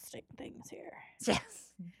disgusting things here.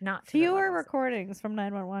 yes, not to the Fewer levels. recordings from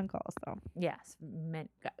 911 calls, though. Yes, meant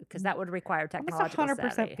because that would require Almost technological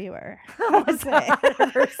 100% savvy. fewer. Almost I would say.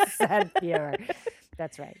 100% fewer.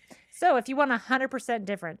 That's right. So if you want 100%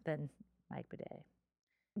 different than Mike Boudet,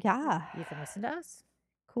 Yeah. you can listen to us.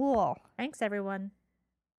 Cool. Thanks, everyone.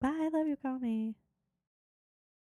 Bye. Love you. Call me.